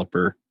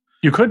developer.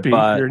 You could be.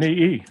 You're an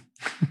EE.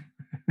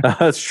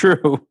 That's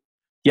true.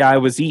 Yeah, I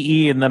was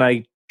EE, and then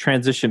I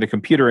transitioned to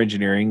computer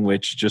engineering,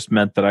 which just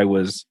meant that I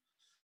was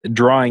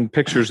drawing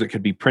pictures that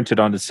could be printed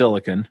onto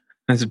silicon.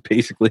 That's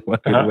basically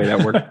the way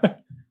that worked.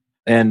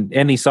 And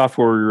any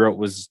software we wrote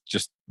was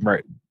just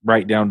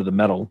right down to the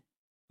metal.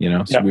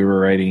 So we were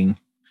writing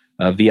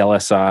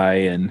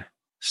VLSI and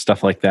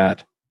stuff like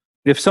that.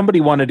 If somebody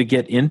wanted to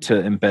get into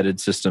embedded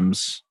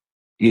systems,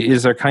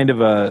 is there kind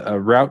of a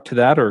route to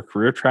that or a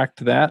career track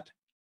to that?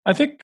 I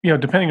think,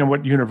 depending on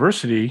what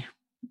university,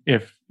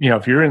 if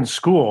you're in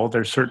school,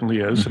 there certainly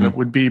is, and it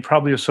would be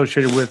probably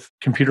associated with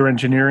computer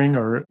engineering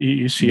or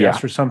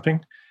EECS or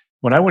something.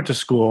 When I went to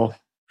school,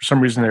 for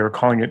some reason they were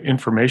calling it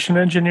information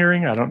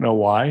engineering. I don't know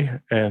why.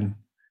 And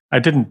I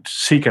didn't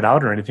seek it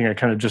out or anything. I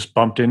kind of just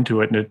bumped into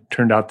it, and it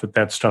turned out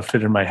that stuff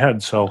fit in my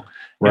head. So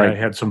I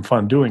had some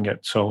fun doing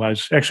it. So I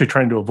was actually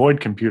trying to avoid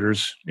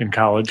computers in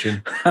college,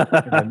 and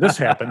then this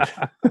happened.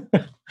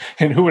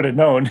 And who would have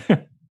known?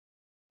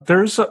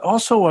 There's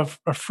also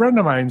a friend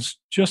of mine's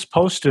just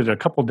posted a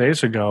couple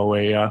days ago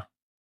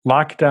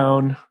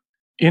lockdown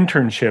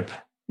internship,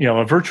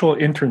 a virtual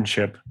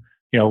internship,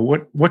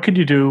 what could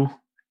you do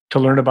to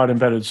learn about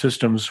embedded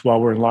systems while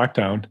we're in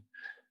lockdown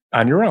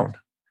on your own?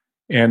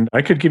 And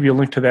I could give you a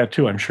link to that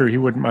too. I'm sure he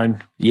wouldn't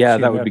mind. Yeah,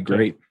 that would be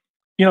great.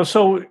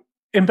 So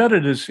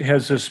embedded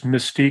has this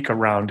mystique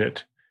around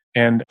it.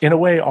 And in a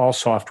way, all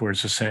software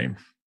is the same.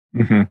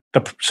 Mm-hmm.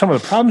 Some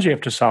of the problems you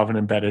have to solve in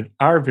embedded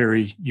are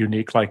very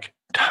unique, like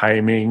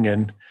timing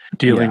and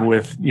dealing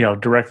with,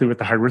 directly with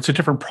the hardware. It's a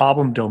different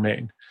problem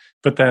domain.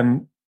 But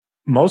then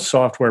most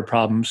software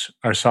problems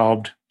are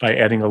solved by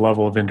adding a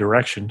level of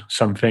indirection.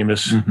 Some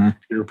famous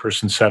computer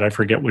person said, I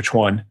forget which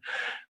one.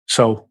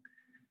 So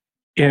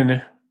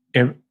in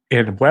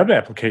web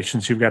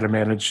applications, you've got to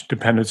manage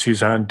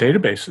dependencies on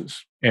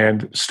databases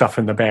and stuff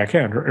in the back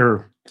end,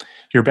 or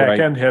your back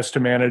end has to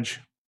manage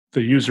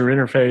the user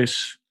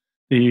interface,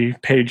 the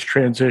page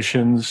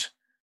transitions,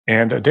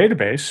 and a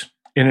database.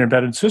 In an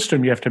embedded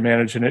system, you have to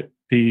manage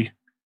the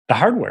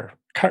hardware.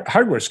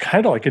 Hardware is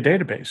kind of like a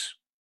database,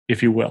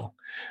 if you will.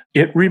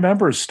 It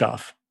remembers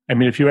stuff. I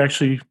mean, if you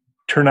actually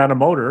turn on a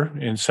motor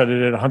and set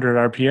it at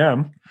 100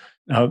 RPM,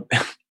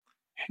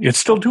 it's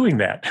still doing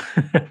that.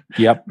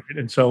 Yep.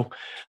 And so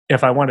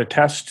if I want to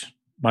test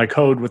my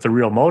code with a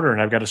real motor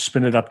and I've got to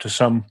spin it up to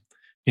some,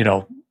 I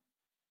don't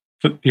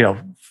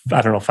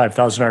know,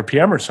 5,000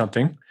 RPM or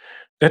something,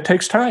 that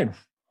takes time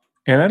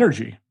and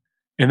energy.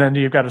 And then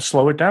you've got to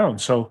slow it down.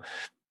 So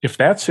if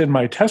that's in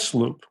my test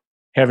loop,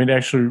 having to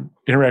actually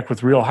interact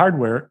with real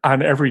hardware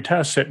on every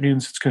test, that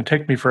means it's going to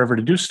take me forever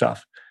to do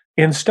stuff.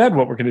 Instead,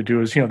 what we're going to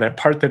do is, that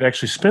part that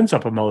actually spins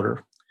up a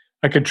motor,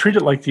 I could treat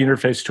it like the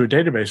interface to a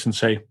database and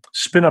say,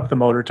 spin up the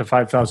motor to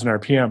 5,000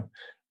 RPM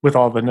with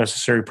all the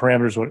necessary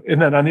parameters.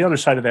 And then on the other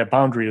side of that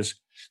boundary is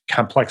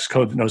complex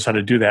code that knows how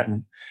to do that.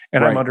 And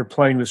I'm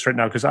underplaying this right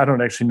now because I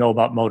don't actually know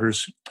about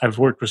motors. I've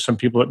worked with some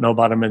people that know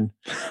about them and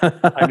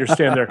I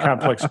understand they're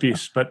complex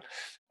beasts. But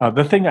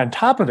the thing on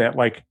top of that,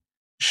 like,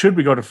 should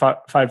we go to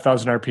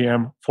 5,000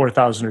 RPM,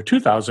 4,000 or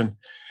 2,000?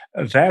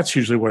 That's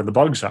usually where the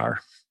bugs are.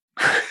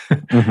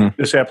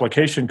 This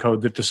application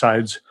code that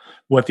decides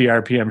what the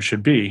RPM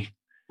should be.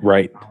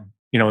 Right.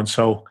 And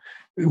so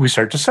we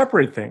start to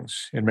separate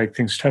things and make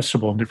things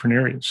testable in different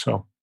areas.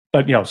 So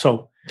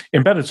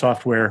embedded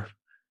software,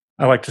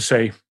 I like to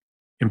say,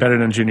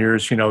 embedded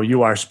engineers,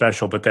 you are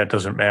special, but that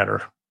doesn't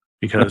matter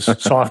because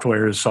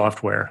software is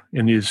software.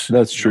 And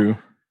that's true.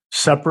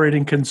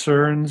 Separating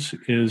concerns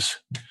is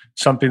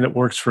something that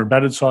works for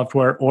embedded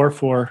software or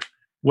for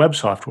web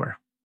software.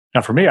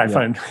 Now, for me, I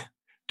find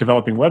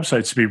developing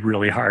websites to be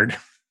really hard.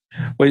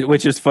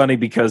 Which is funny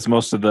because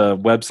most of the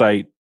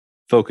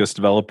website-focused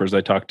developers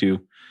I talk to,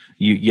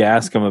 you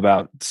ask them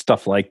about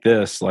stuff like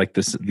this,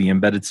 the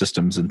embedded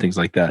systems and things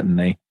like that, and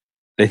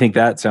they think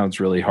that sounds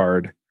really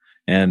hard.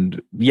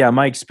 And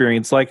my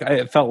experience,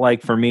 it felt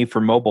like for me,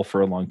 for mobile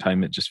for a long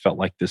time, it just felt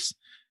like this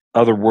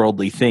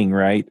otherworldly thing,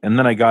 right? And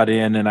then I got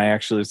in and I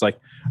actually was like,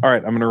 all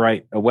right, I'm going to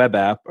write a web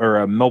app or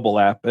a mobile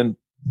app, and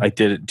I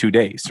did it in 2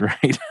 days,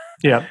 right?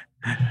 Yeah.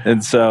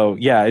 And so,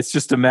 it's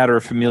just a matter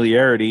of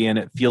familiarity, and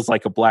it feels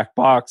like a black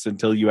box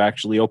until you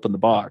actually open the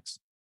box.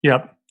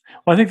 Yep.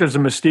 Well, I think there's a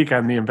mystique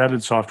on the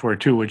embedded software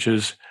too, which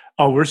is,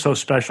 we're so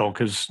special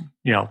because,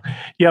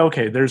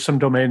 there's some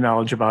domain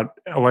knowledge about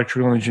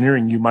electrical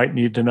engineering you might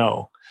need to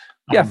know.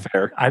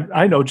 Fair.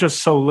 I know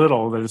just so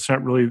little that it's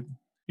not really,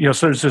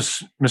 so there's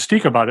this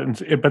mystique about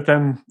it. But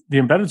then the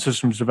embedded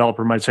systems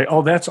developer might say,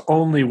 that's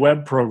only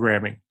web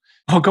programming.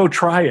 Go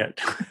try it.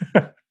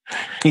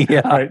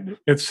 Yeah. Right?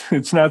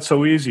 It's not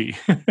so easy.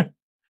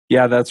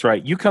 Yeah, that's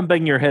right. You come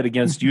bang your head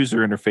against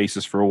user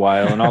interfaces for a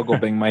while, and I'll go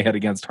bang my head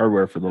against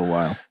hardware for a little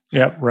while.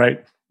 Yeah,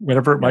 right.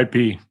 Whatever it might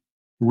be.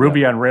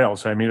 Ruby on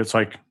Rails. I mean, it's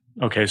like,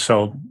 okay,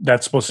 so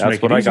that's supposed to make it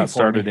easy. That's what I got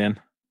started in.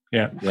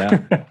 Yeah.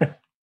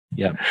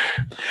 Yeah.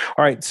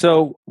 All right.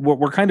 So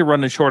we're kind of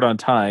running short on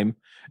time.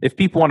 If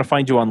people want to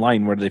find you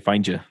online, where do they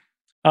find you?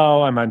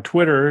 Oh, I'm on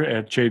Twitter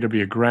at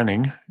JW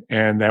Grenning,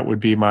 and that would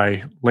be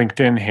my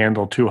LinkedIn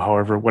handle too.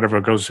 However, whatever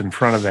goes in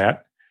front of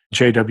that,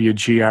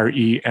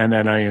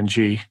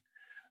 JWGRENNING.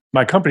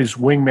 My company's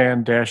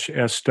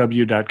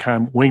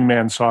wingman-sw.com,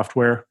 Wingman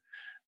Software.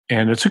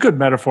 And it's a good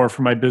metaphor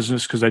for my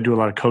business because I do a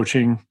lot of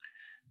coaching.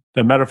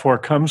 The metaphor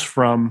comes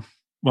from,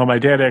 my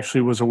dad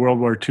actually was a World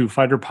War II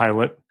fighter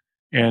pilot.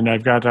 And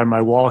I've got on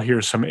my wall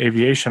here some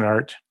aviation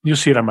art. You'll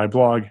see it on my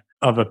blog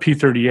of a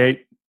P-38,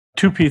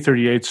 two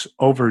P-38s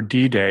over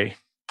D-Day.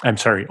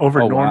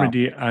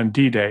 Normandy on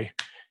D-Day.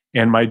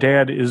 And my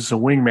dad is a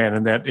wingman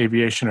in that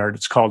aviation art.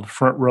 It's called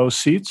Front Row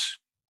Seats.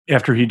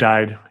 After he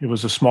died, it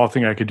was a small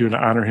thing I could do to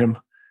honor him.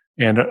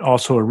 And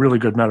also a really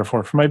good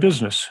metaphor for my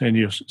business. And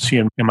you see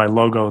in my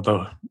logo,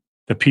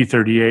 the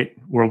P-38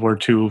 World War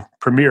II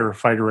premier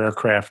fighter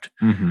aircraft,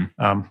 kind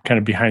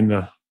of behind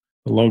the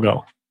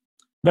logo.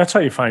 That's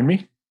how you find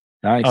me.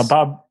 Nice.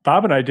 Bob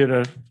and I did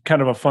a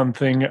kind of a fun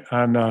thing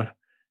on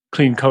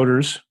Clean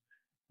Coders,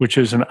 which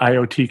is an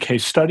IoT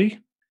case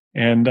study.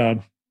 And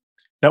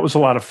that was a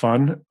lot of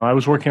fun. I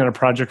was working on a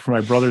project for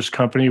my brother's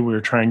company. We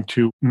were trying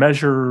to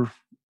measure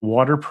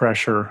water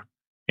pressure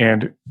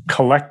and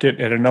collect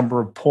it at a number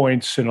of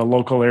points in a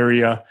local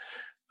area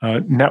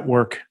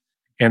network,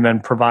 and then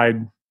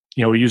provide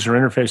a user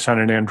interface on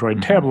an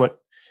Android tablet.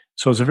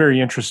 So it's a very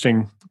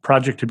interesting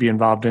project to be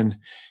involved in.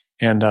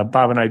 And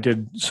Bob and I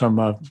did some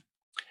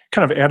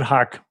kind of ad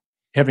hoc,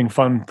 having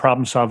fun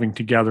problem solving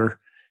together.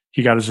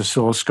 He got his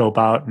oscilloscope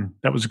out, and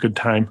that was a good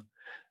time.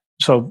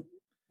 So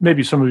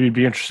maybe some of you would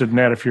be interested in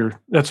that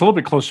that's a little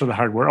bit closer to the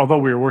hardware, although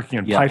we were working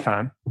in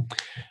Python.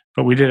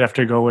 But we did have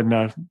to go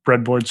and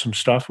breadboard some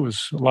stuff. It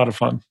was a lot of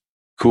fun.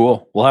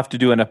 Cool. We'll have to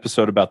do an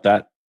episode about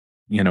that,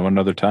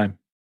 another time.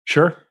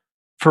 Sure.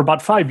 For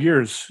about 5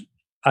 years,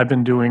 I've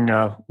been doing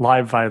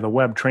live via the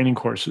web training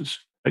courses.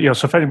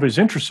 So if anybody's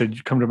interested,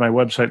 you come to my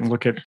website and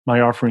look at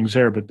my offerings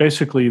there. But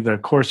basically, the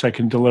course I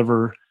can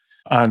deliver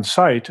on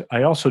site,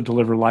 I also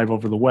deliver live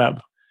over the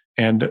web.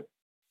 And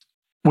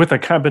with a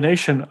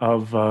combination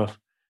of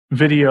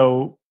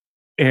video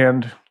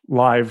and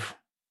live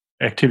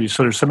activities.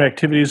 So there's some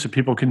activities that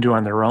people can do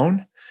on their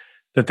own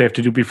that they have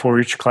to do before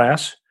each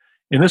class.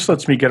 And this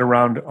lets me get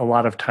around a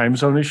lot of time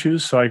zone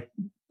issues. So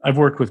I've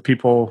worked with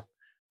people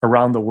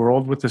around the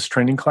world with this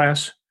training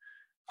class.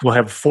 We'll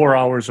have 4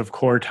 hours of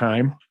core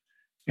time.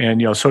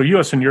 And, so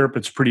US and Europe,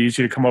 it's pretty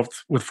easy to come up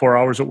with 4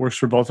 hours that works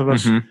for both of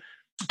us.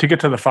 To get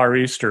to the Far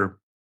East or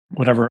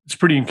whatever, it's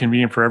pretty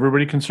inconvenient for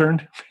everybody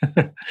concerned.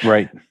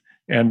 Right.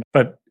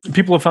 But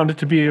people have found it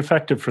to be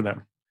effective for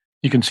them.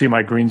 You can see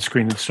my green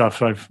screen and stuff.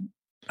 So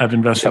I've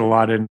invested a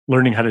lot in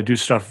learning how to do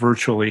stuff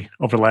virtually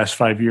over the last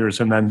 5 years.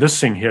 And then this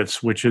thing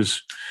hits, which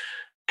is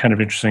kind of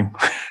interesting.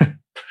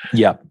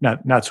 Yeah.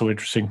 Not so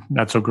interesting,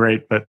 not so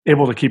great, but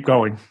able to keep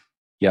going.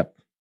 Yep.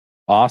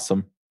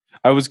 Awesome.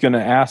 I was going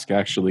to ask,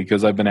 actually,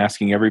 because I've been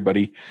asking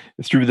everybody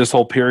through this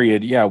whole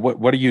period,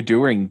 what are you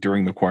doing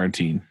during the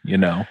quarantine?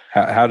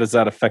 How does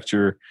that affect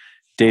your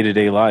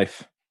day-to-day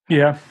life?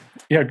 Yeah.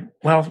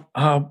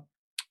 Well,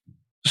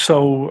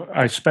 so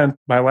I spent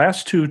my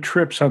last 2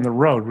 trips on the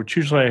road, which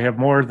usually I have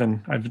more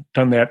than I've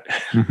done that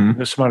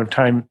this amount of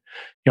time.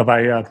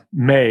 By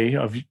May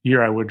of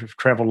year, I would have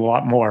traveled a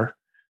lot more.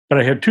 But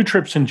I had 2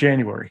 trips in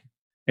January,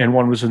 and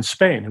one was in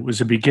Spain. It was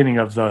the beginning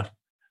of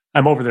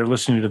I'm over there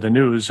listening to the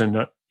news,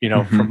 and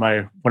from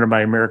one of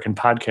my American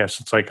podcasts,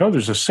 it's like, oh,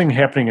 there's this thing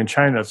happening in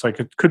China. It's like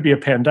it could be a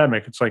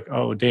pandemic. It's like,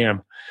 oh,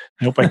 damn,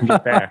 I hope I can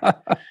get back.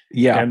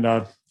 And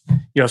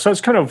so I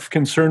was kind of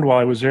concerned while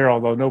I was there,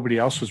 although nobody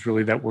else was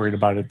really that worried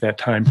about it at that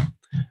time.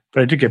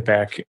 But I did get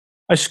back.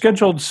 I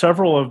scheduled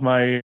several of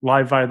my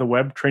live via the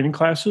web training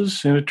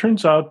classes, and it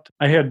turns out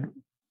I had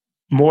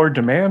more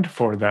demand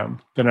for them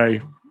than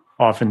I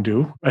often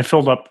do. I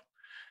filled up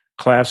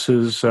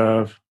classes,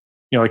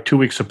 like 2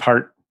 weeks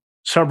apart,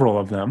 several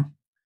of them.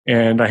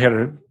 And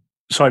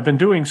so I've been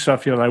doing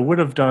stuff, that I would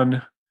have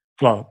done,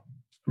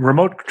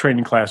 remote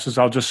training classes.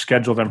 I'll just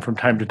schedule them from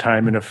time to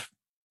time. And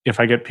if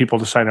I get people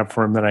to sign up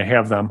for them, then I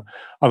have them.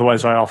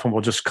 Otherwise, I often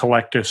will just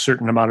collect a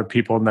certain amount of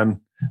people and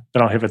then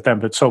I'll have it then.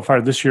 But so far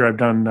this year, I've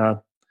done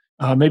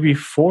maybe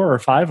 4 or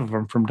 5 of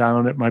them from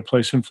down at my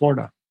place in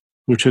Florida,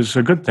 which is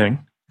a good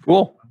thing.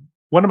 Cool.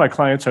 One of my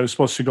clients, I was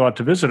supposed to go out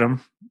to visit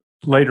him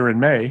later in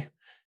May,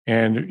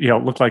 and it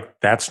looked like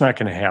that's not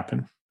going to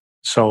happen.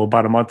 So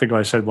about a month ago,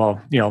 I said,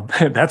 well,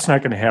 that's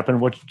not going to happen.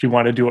 What do you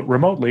want to do it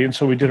remotely? And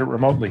so we did it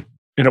remotely,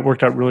 and it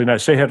worked out really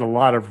nice. They had a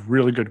lot of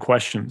really good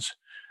questions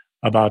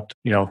about,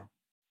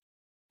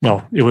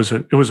 it was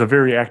a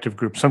very active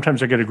group.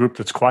 Sometimes I get a group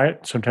that's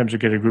quiet. Sometimes I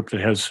get a group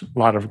that has a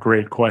lot of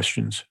great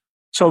questions.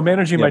 So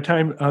managing my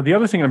time. The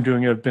other thing I'm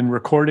doing, I've been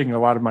recording a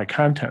lot of my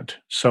content.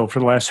 So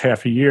for the last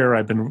half a year,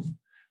 I've been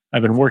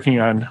working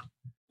on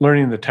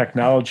learning the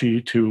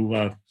technology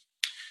to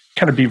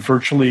kind of be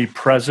virtually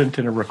present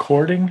in a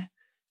recording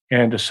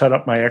and to set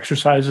up my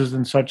exercises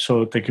and such so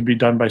that they could be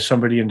done by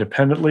somebody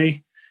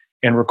independently,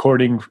 and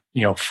recording,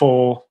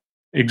 full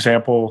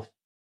example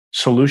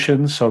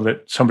solutions so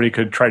that somebody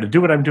could try to do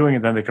what I'm doing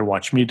and then they could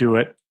watch me do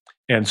it.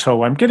 And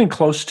so I'm getting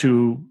close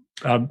to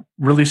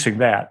releasing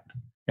that.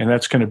 And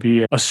that's going to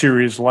be a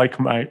series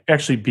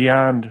actually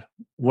beyond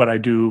what I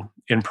do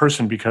in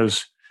person,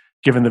 because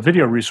given the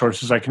video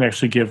resources, I can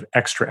actually give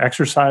extra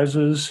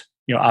exercises,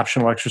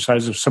 optional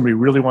exercises. If somebody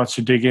really wants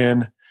to dig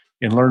in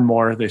and learn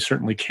more, they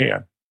certainly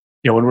can.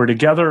 When we're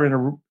together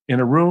in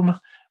a room,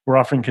 we're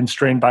often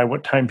constrained by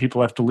what time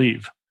people have to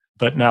leave.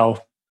 But now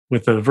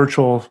with the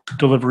virtual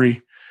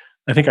delivery,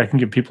 I think I can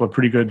give people a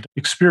pretty good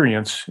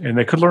experience, and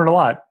they could learn a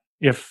lot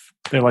if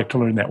they like to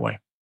learn that way.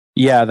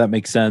 Yeah, that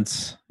makes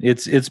sense.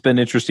 It's been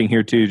interesting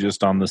here too,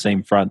 just on the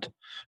same front.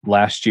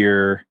 Last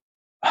year,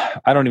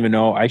 I don't even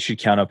know, I should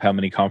count up how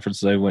many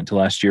conferences I went to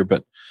last year,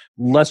 but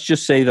let's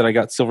just say that I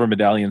got silver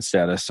medallion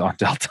status on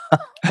Delta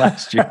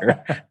last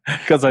year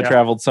because I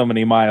traveled so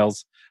many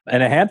miles,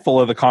 and a handful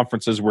of the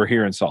conferences were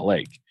here in Salt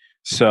Lake.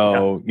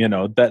 So,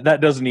 that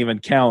doesn't even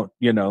count,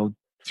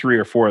 3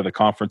 or 4 of the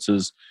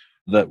conferences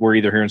that were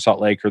either here in Salt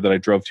Lake or that I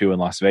drove to in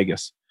Las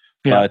Vegas.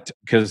 Yeah. But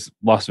because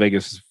Las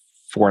Vegas is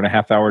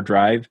 4.5 hour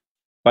drive,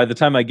 by the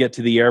time I get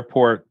to the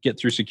airport, get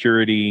through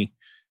security,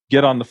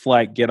 get on the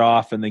flight, get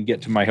off, and then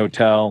get to my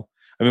hotel,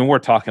 I mean, we're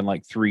talking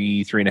like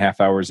 3.5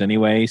 hours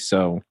anyway.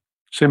 So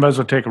So you might as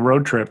well take a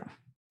road trip.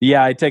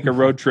 Yeah, I take a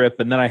road trip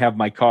and then I have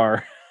my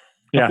car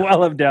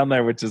while I'm down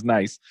there, which is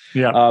nice.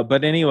 Yeah.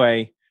 But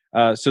anyway,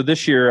 so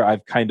this year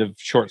I've kind of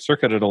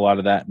short-circuited a lot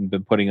of that and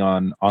been putting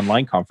on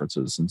online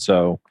conferences. And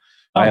so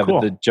I have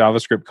the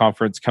JavaScript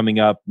conference coming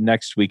up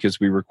next week as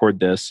we record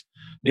this.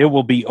 It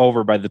will be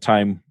over by the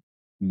time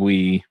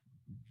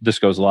this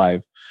goes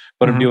live.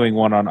 But I'm doing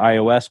one on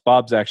iOS.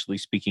 Bob's actually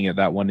speaking at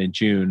that one in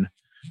June.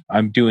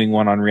 I'm doing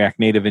one on React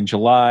Native in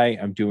July.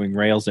 I'm doing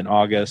Rails in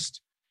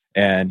August.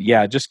 And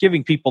yeah, just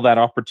giving people that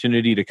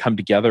opportunity to come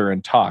together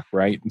and talk,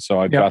 right? And so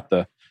I've got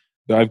the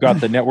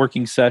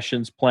networking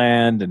sessions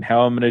planned and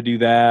how I'm going to do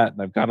that.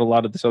 And I've got a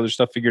lot of this other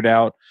stuff figured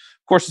out.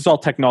 Of course, it's all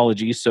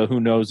technology, so who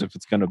knows if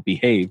it's going to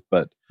behave.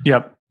 But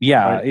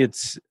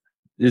it's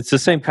the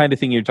same kind of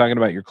thing you're talking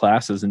about your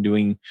classes and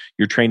doing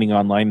your training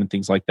online and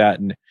things like that.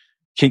 And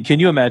can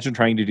you imagine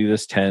trying to do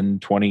this 10,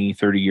 20,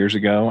 30 years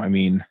ago? I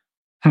mean,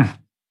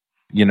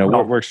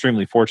 we're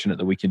extremely fortunate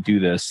that we can do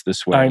this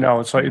way. I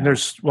know. It's like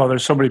there's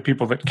so many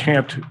people that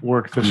can't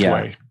work this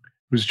way,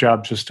 whose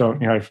jobs just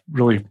don't. I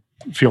really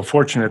feel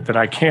fortunate that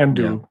I can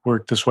do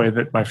work this way,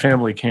 that my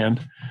family can.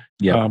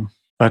 Yeah.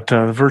 But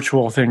the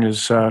virtual thing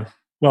is, for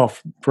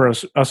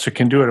us that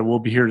can do it, we'll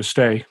be here to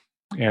stay.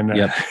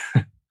 And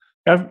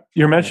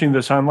you're mentioning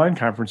this online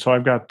conference, so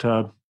I've got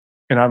an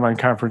online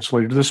conference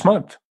later this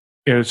month.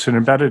 It's an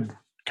embedded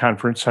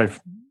conference.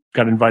 I've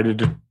got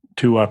invited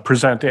to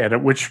present at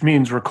it, which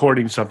means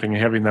recording something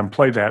and having them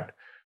play that.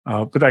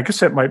 But I guess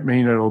that might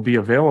mean it'll be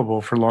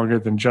available for longer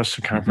than just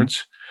the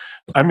conference.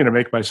 I'm going to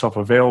make myself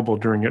available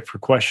during it for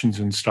questions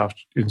and stuff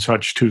and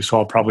such too. So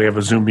I'll probably have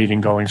a Zoom meeting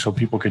going so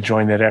people could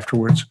join that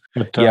afterwards.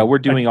 But, we're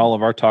doing all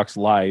of our talks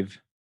live.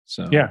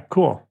 So yeah,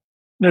 cool.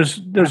 There's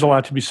a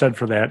lot to be said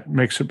for that. It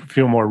makes it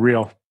feel more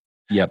real.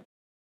 Yep.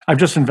 I've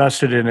just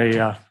invested in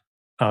a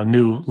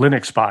new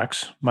Linux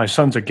box. My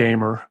son's a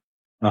gamer,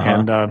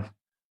 and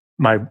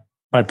my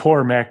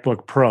poor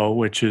MacBook Pro,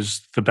 which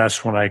is the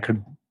best one I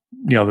could,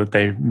 that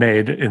they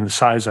made in the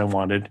size I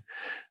wanted,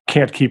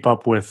 can't keep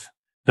up with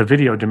the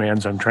video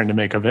demands I'm trying to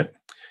make of it.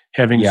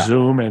 Having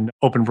Zoom and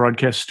Open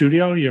Broadcast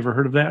Studio, you ever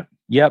heard of that?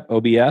 Yep,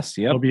 OBS.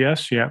 Yep,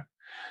 OBS. Yeah.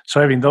 So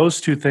having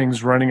those two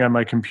things running on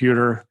my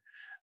computer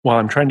while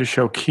I'm trying to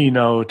show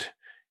Keynote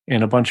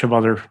and a bunch of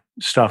other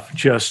stuff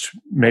just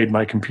made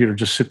my computer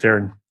just sit there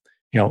and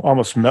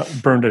almost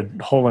burned a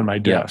hole in my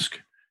desk.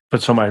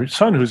 But so my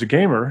son, who's a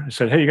gamer,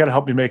 said, "Hey, you got to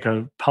help me make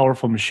a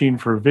powerful machine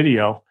for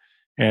video."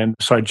 And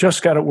so I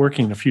just got it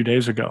working a few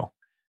days ago,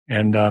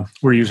 and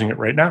we're using it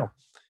right now.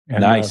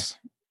 And, nice.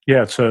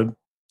 It's a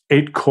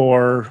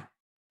 8-core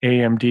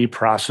AMD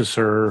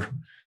processor,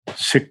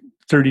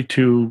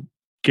 32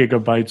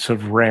 gigabytes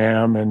of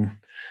RAM, and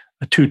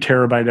a 2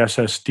 terabyte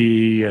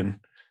SSD, and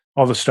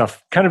all the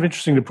stuff. Kind of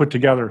interesting to put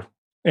together.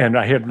 And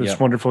I had this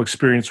wonderful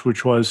experience,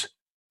 which was,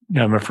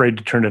 I'm afraid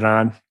to turn it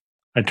on.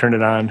 I turn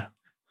it on.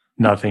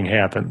 Nothing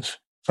happens.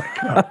 It's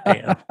like, oh,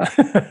 damn.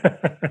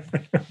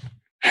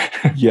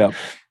 Yep.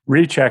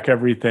 Recheck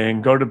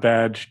everything, go to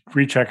bed,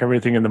 recheck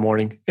everything in the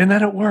morning, and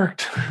then it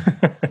worked.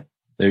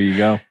 There you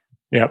go.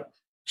 Yep.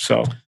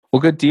 So, well,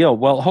 good deal.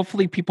 Well,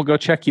 hopefully people go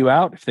check you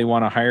out. If they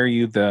want to hire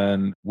you,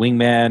 then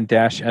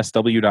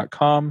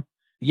wingman-sw.com.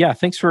 Yeah,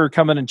 thanks for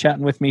coming and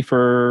chatting with me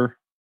for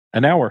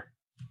an hour.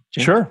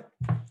 James. Sure.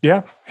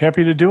 Yeah,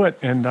 happy to do it.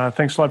 And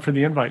thanks a lot for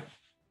the invite.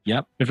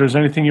 Yep. If there's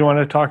anything you want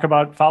to talk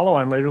about, follow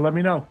on later, let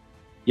me know.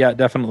 Yeah,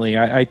 definitely.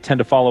 I tend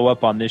to follow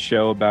up on this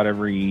show about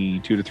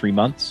every 2 to 3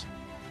 months.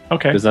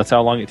 Okay. Because that's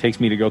how long it takes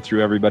me to go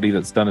through everybody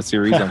that's done a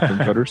series on Clean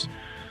Coders.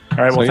 All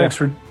right. Well,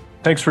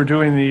 thanks for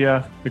doing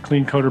the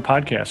Clean Coder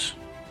podcast.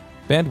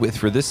 Bandwidth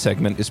for this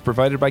segment is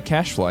provided by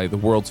CacheFly, the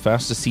world's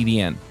fastest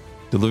CDN.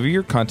 Deliver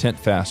your content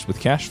fast with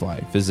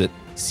CacheFly. Visit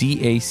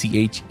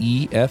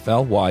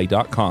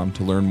CacheFly.com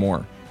to learn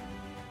more.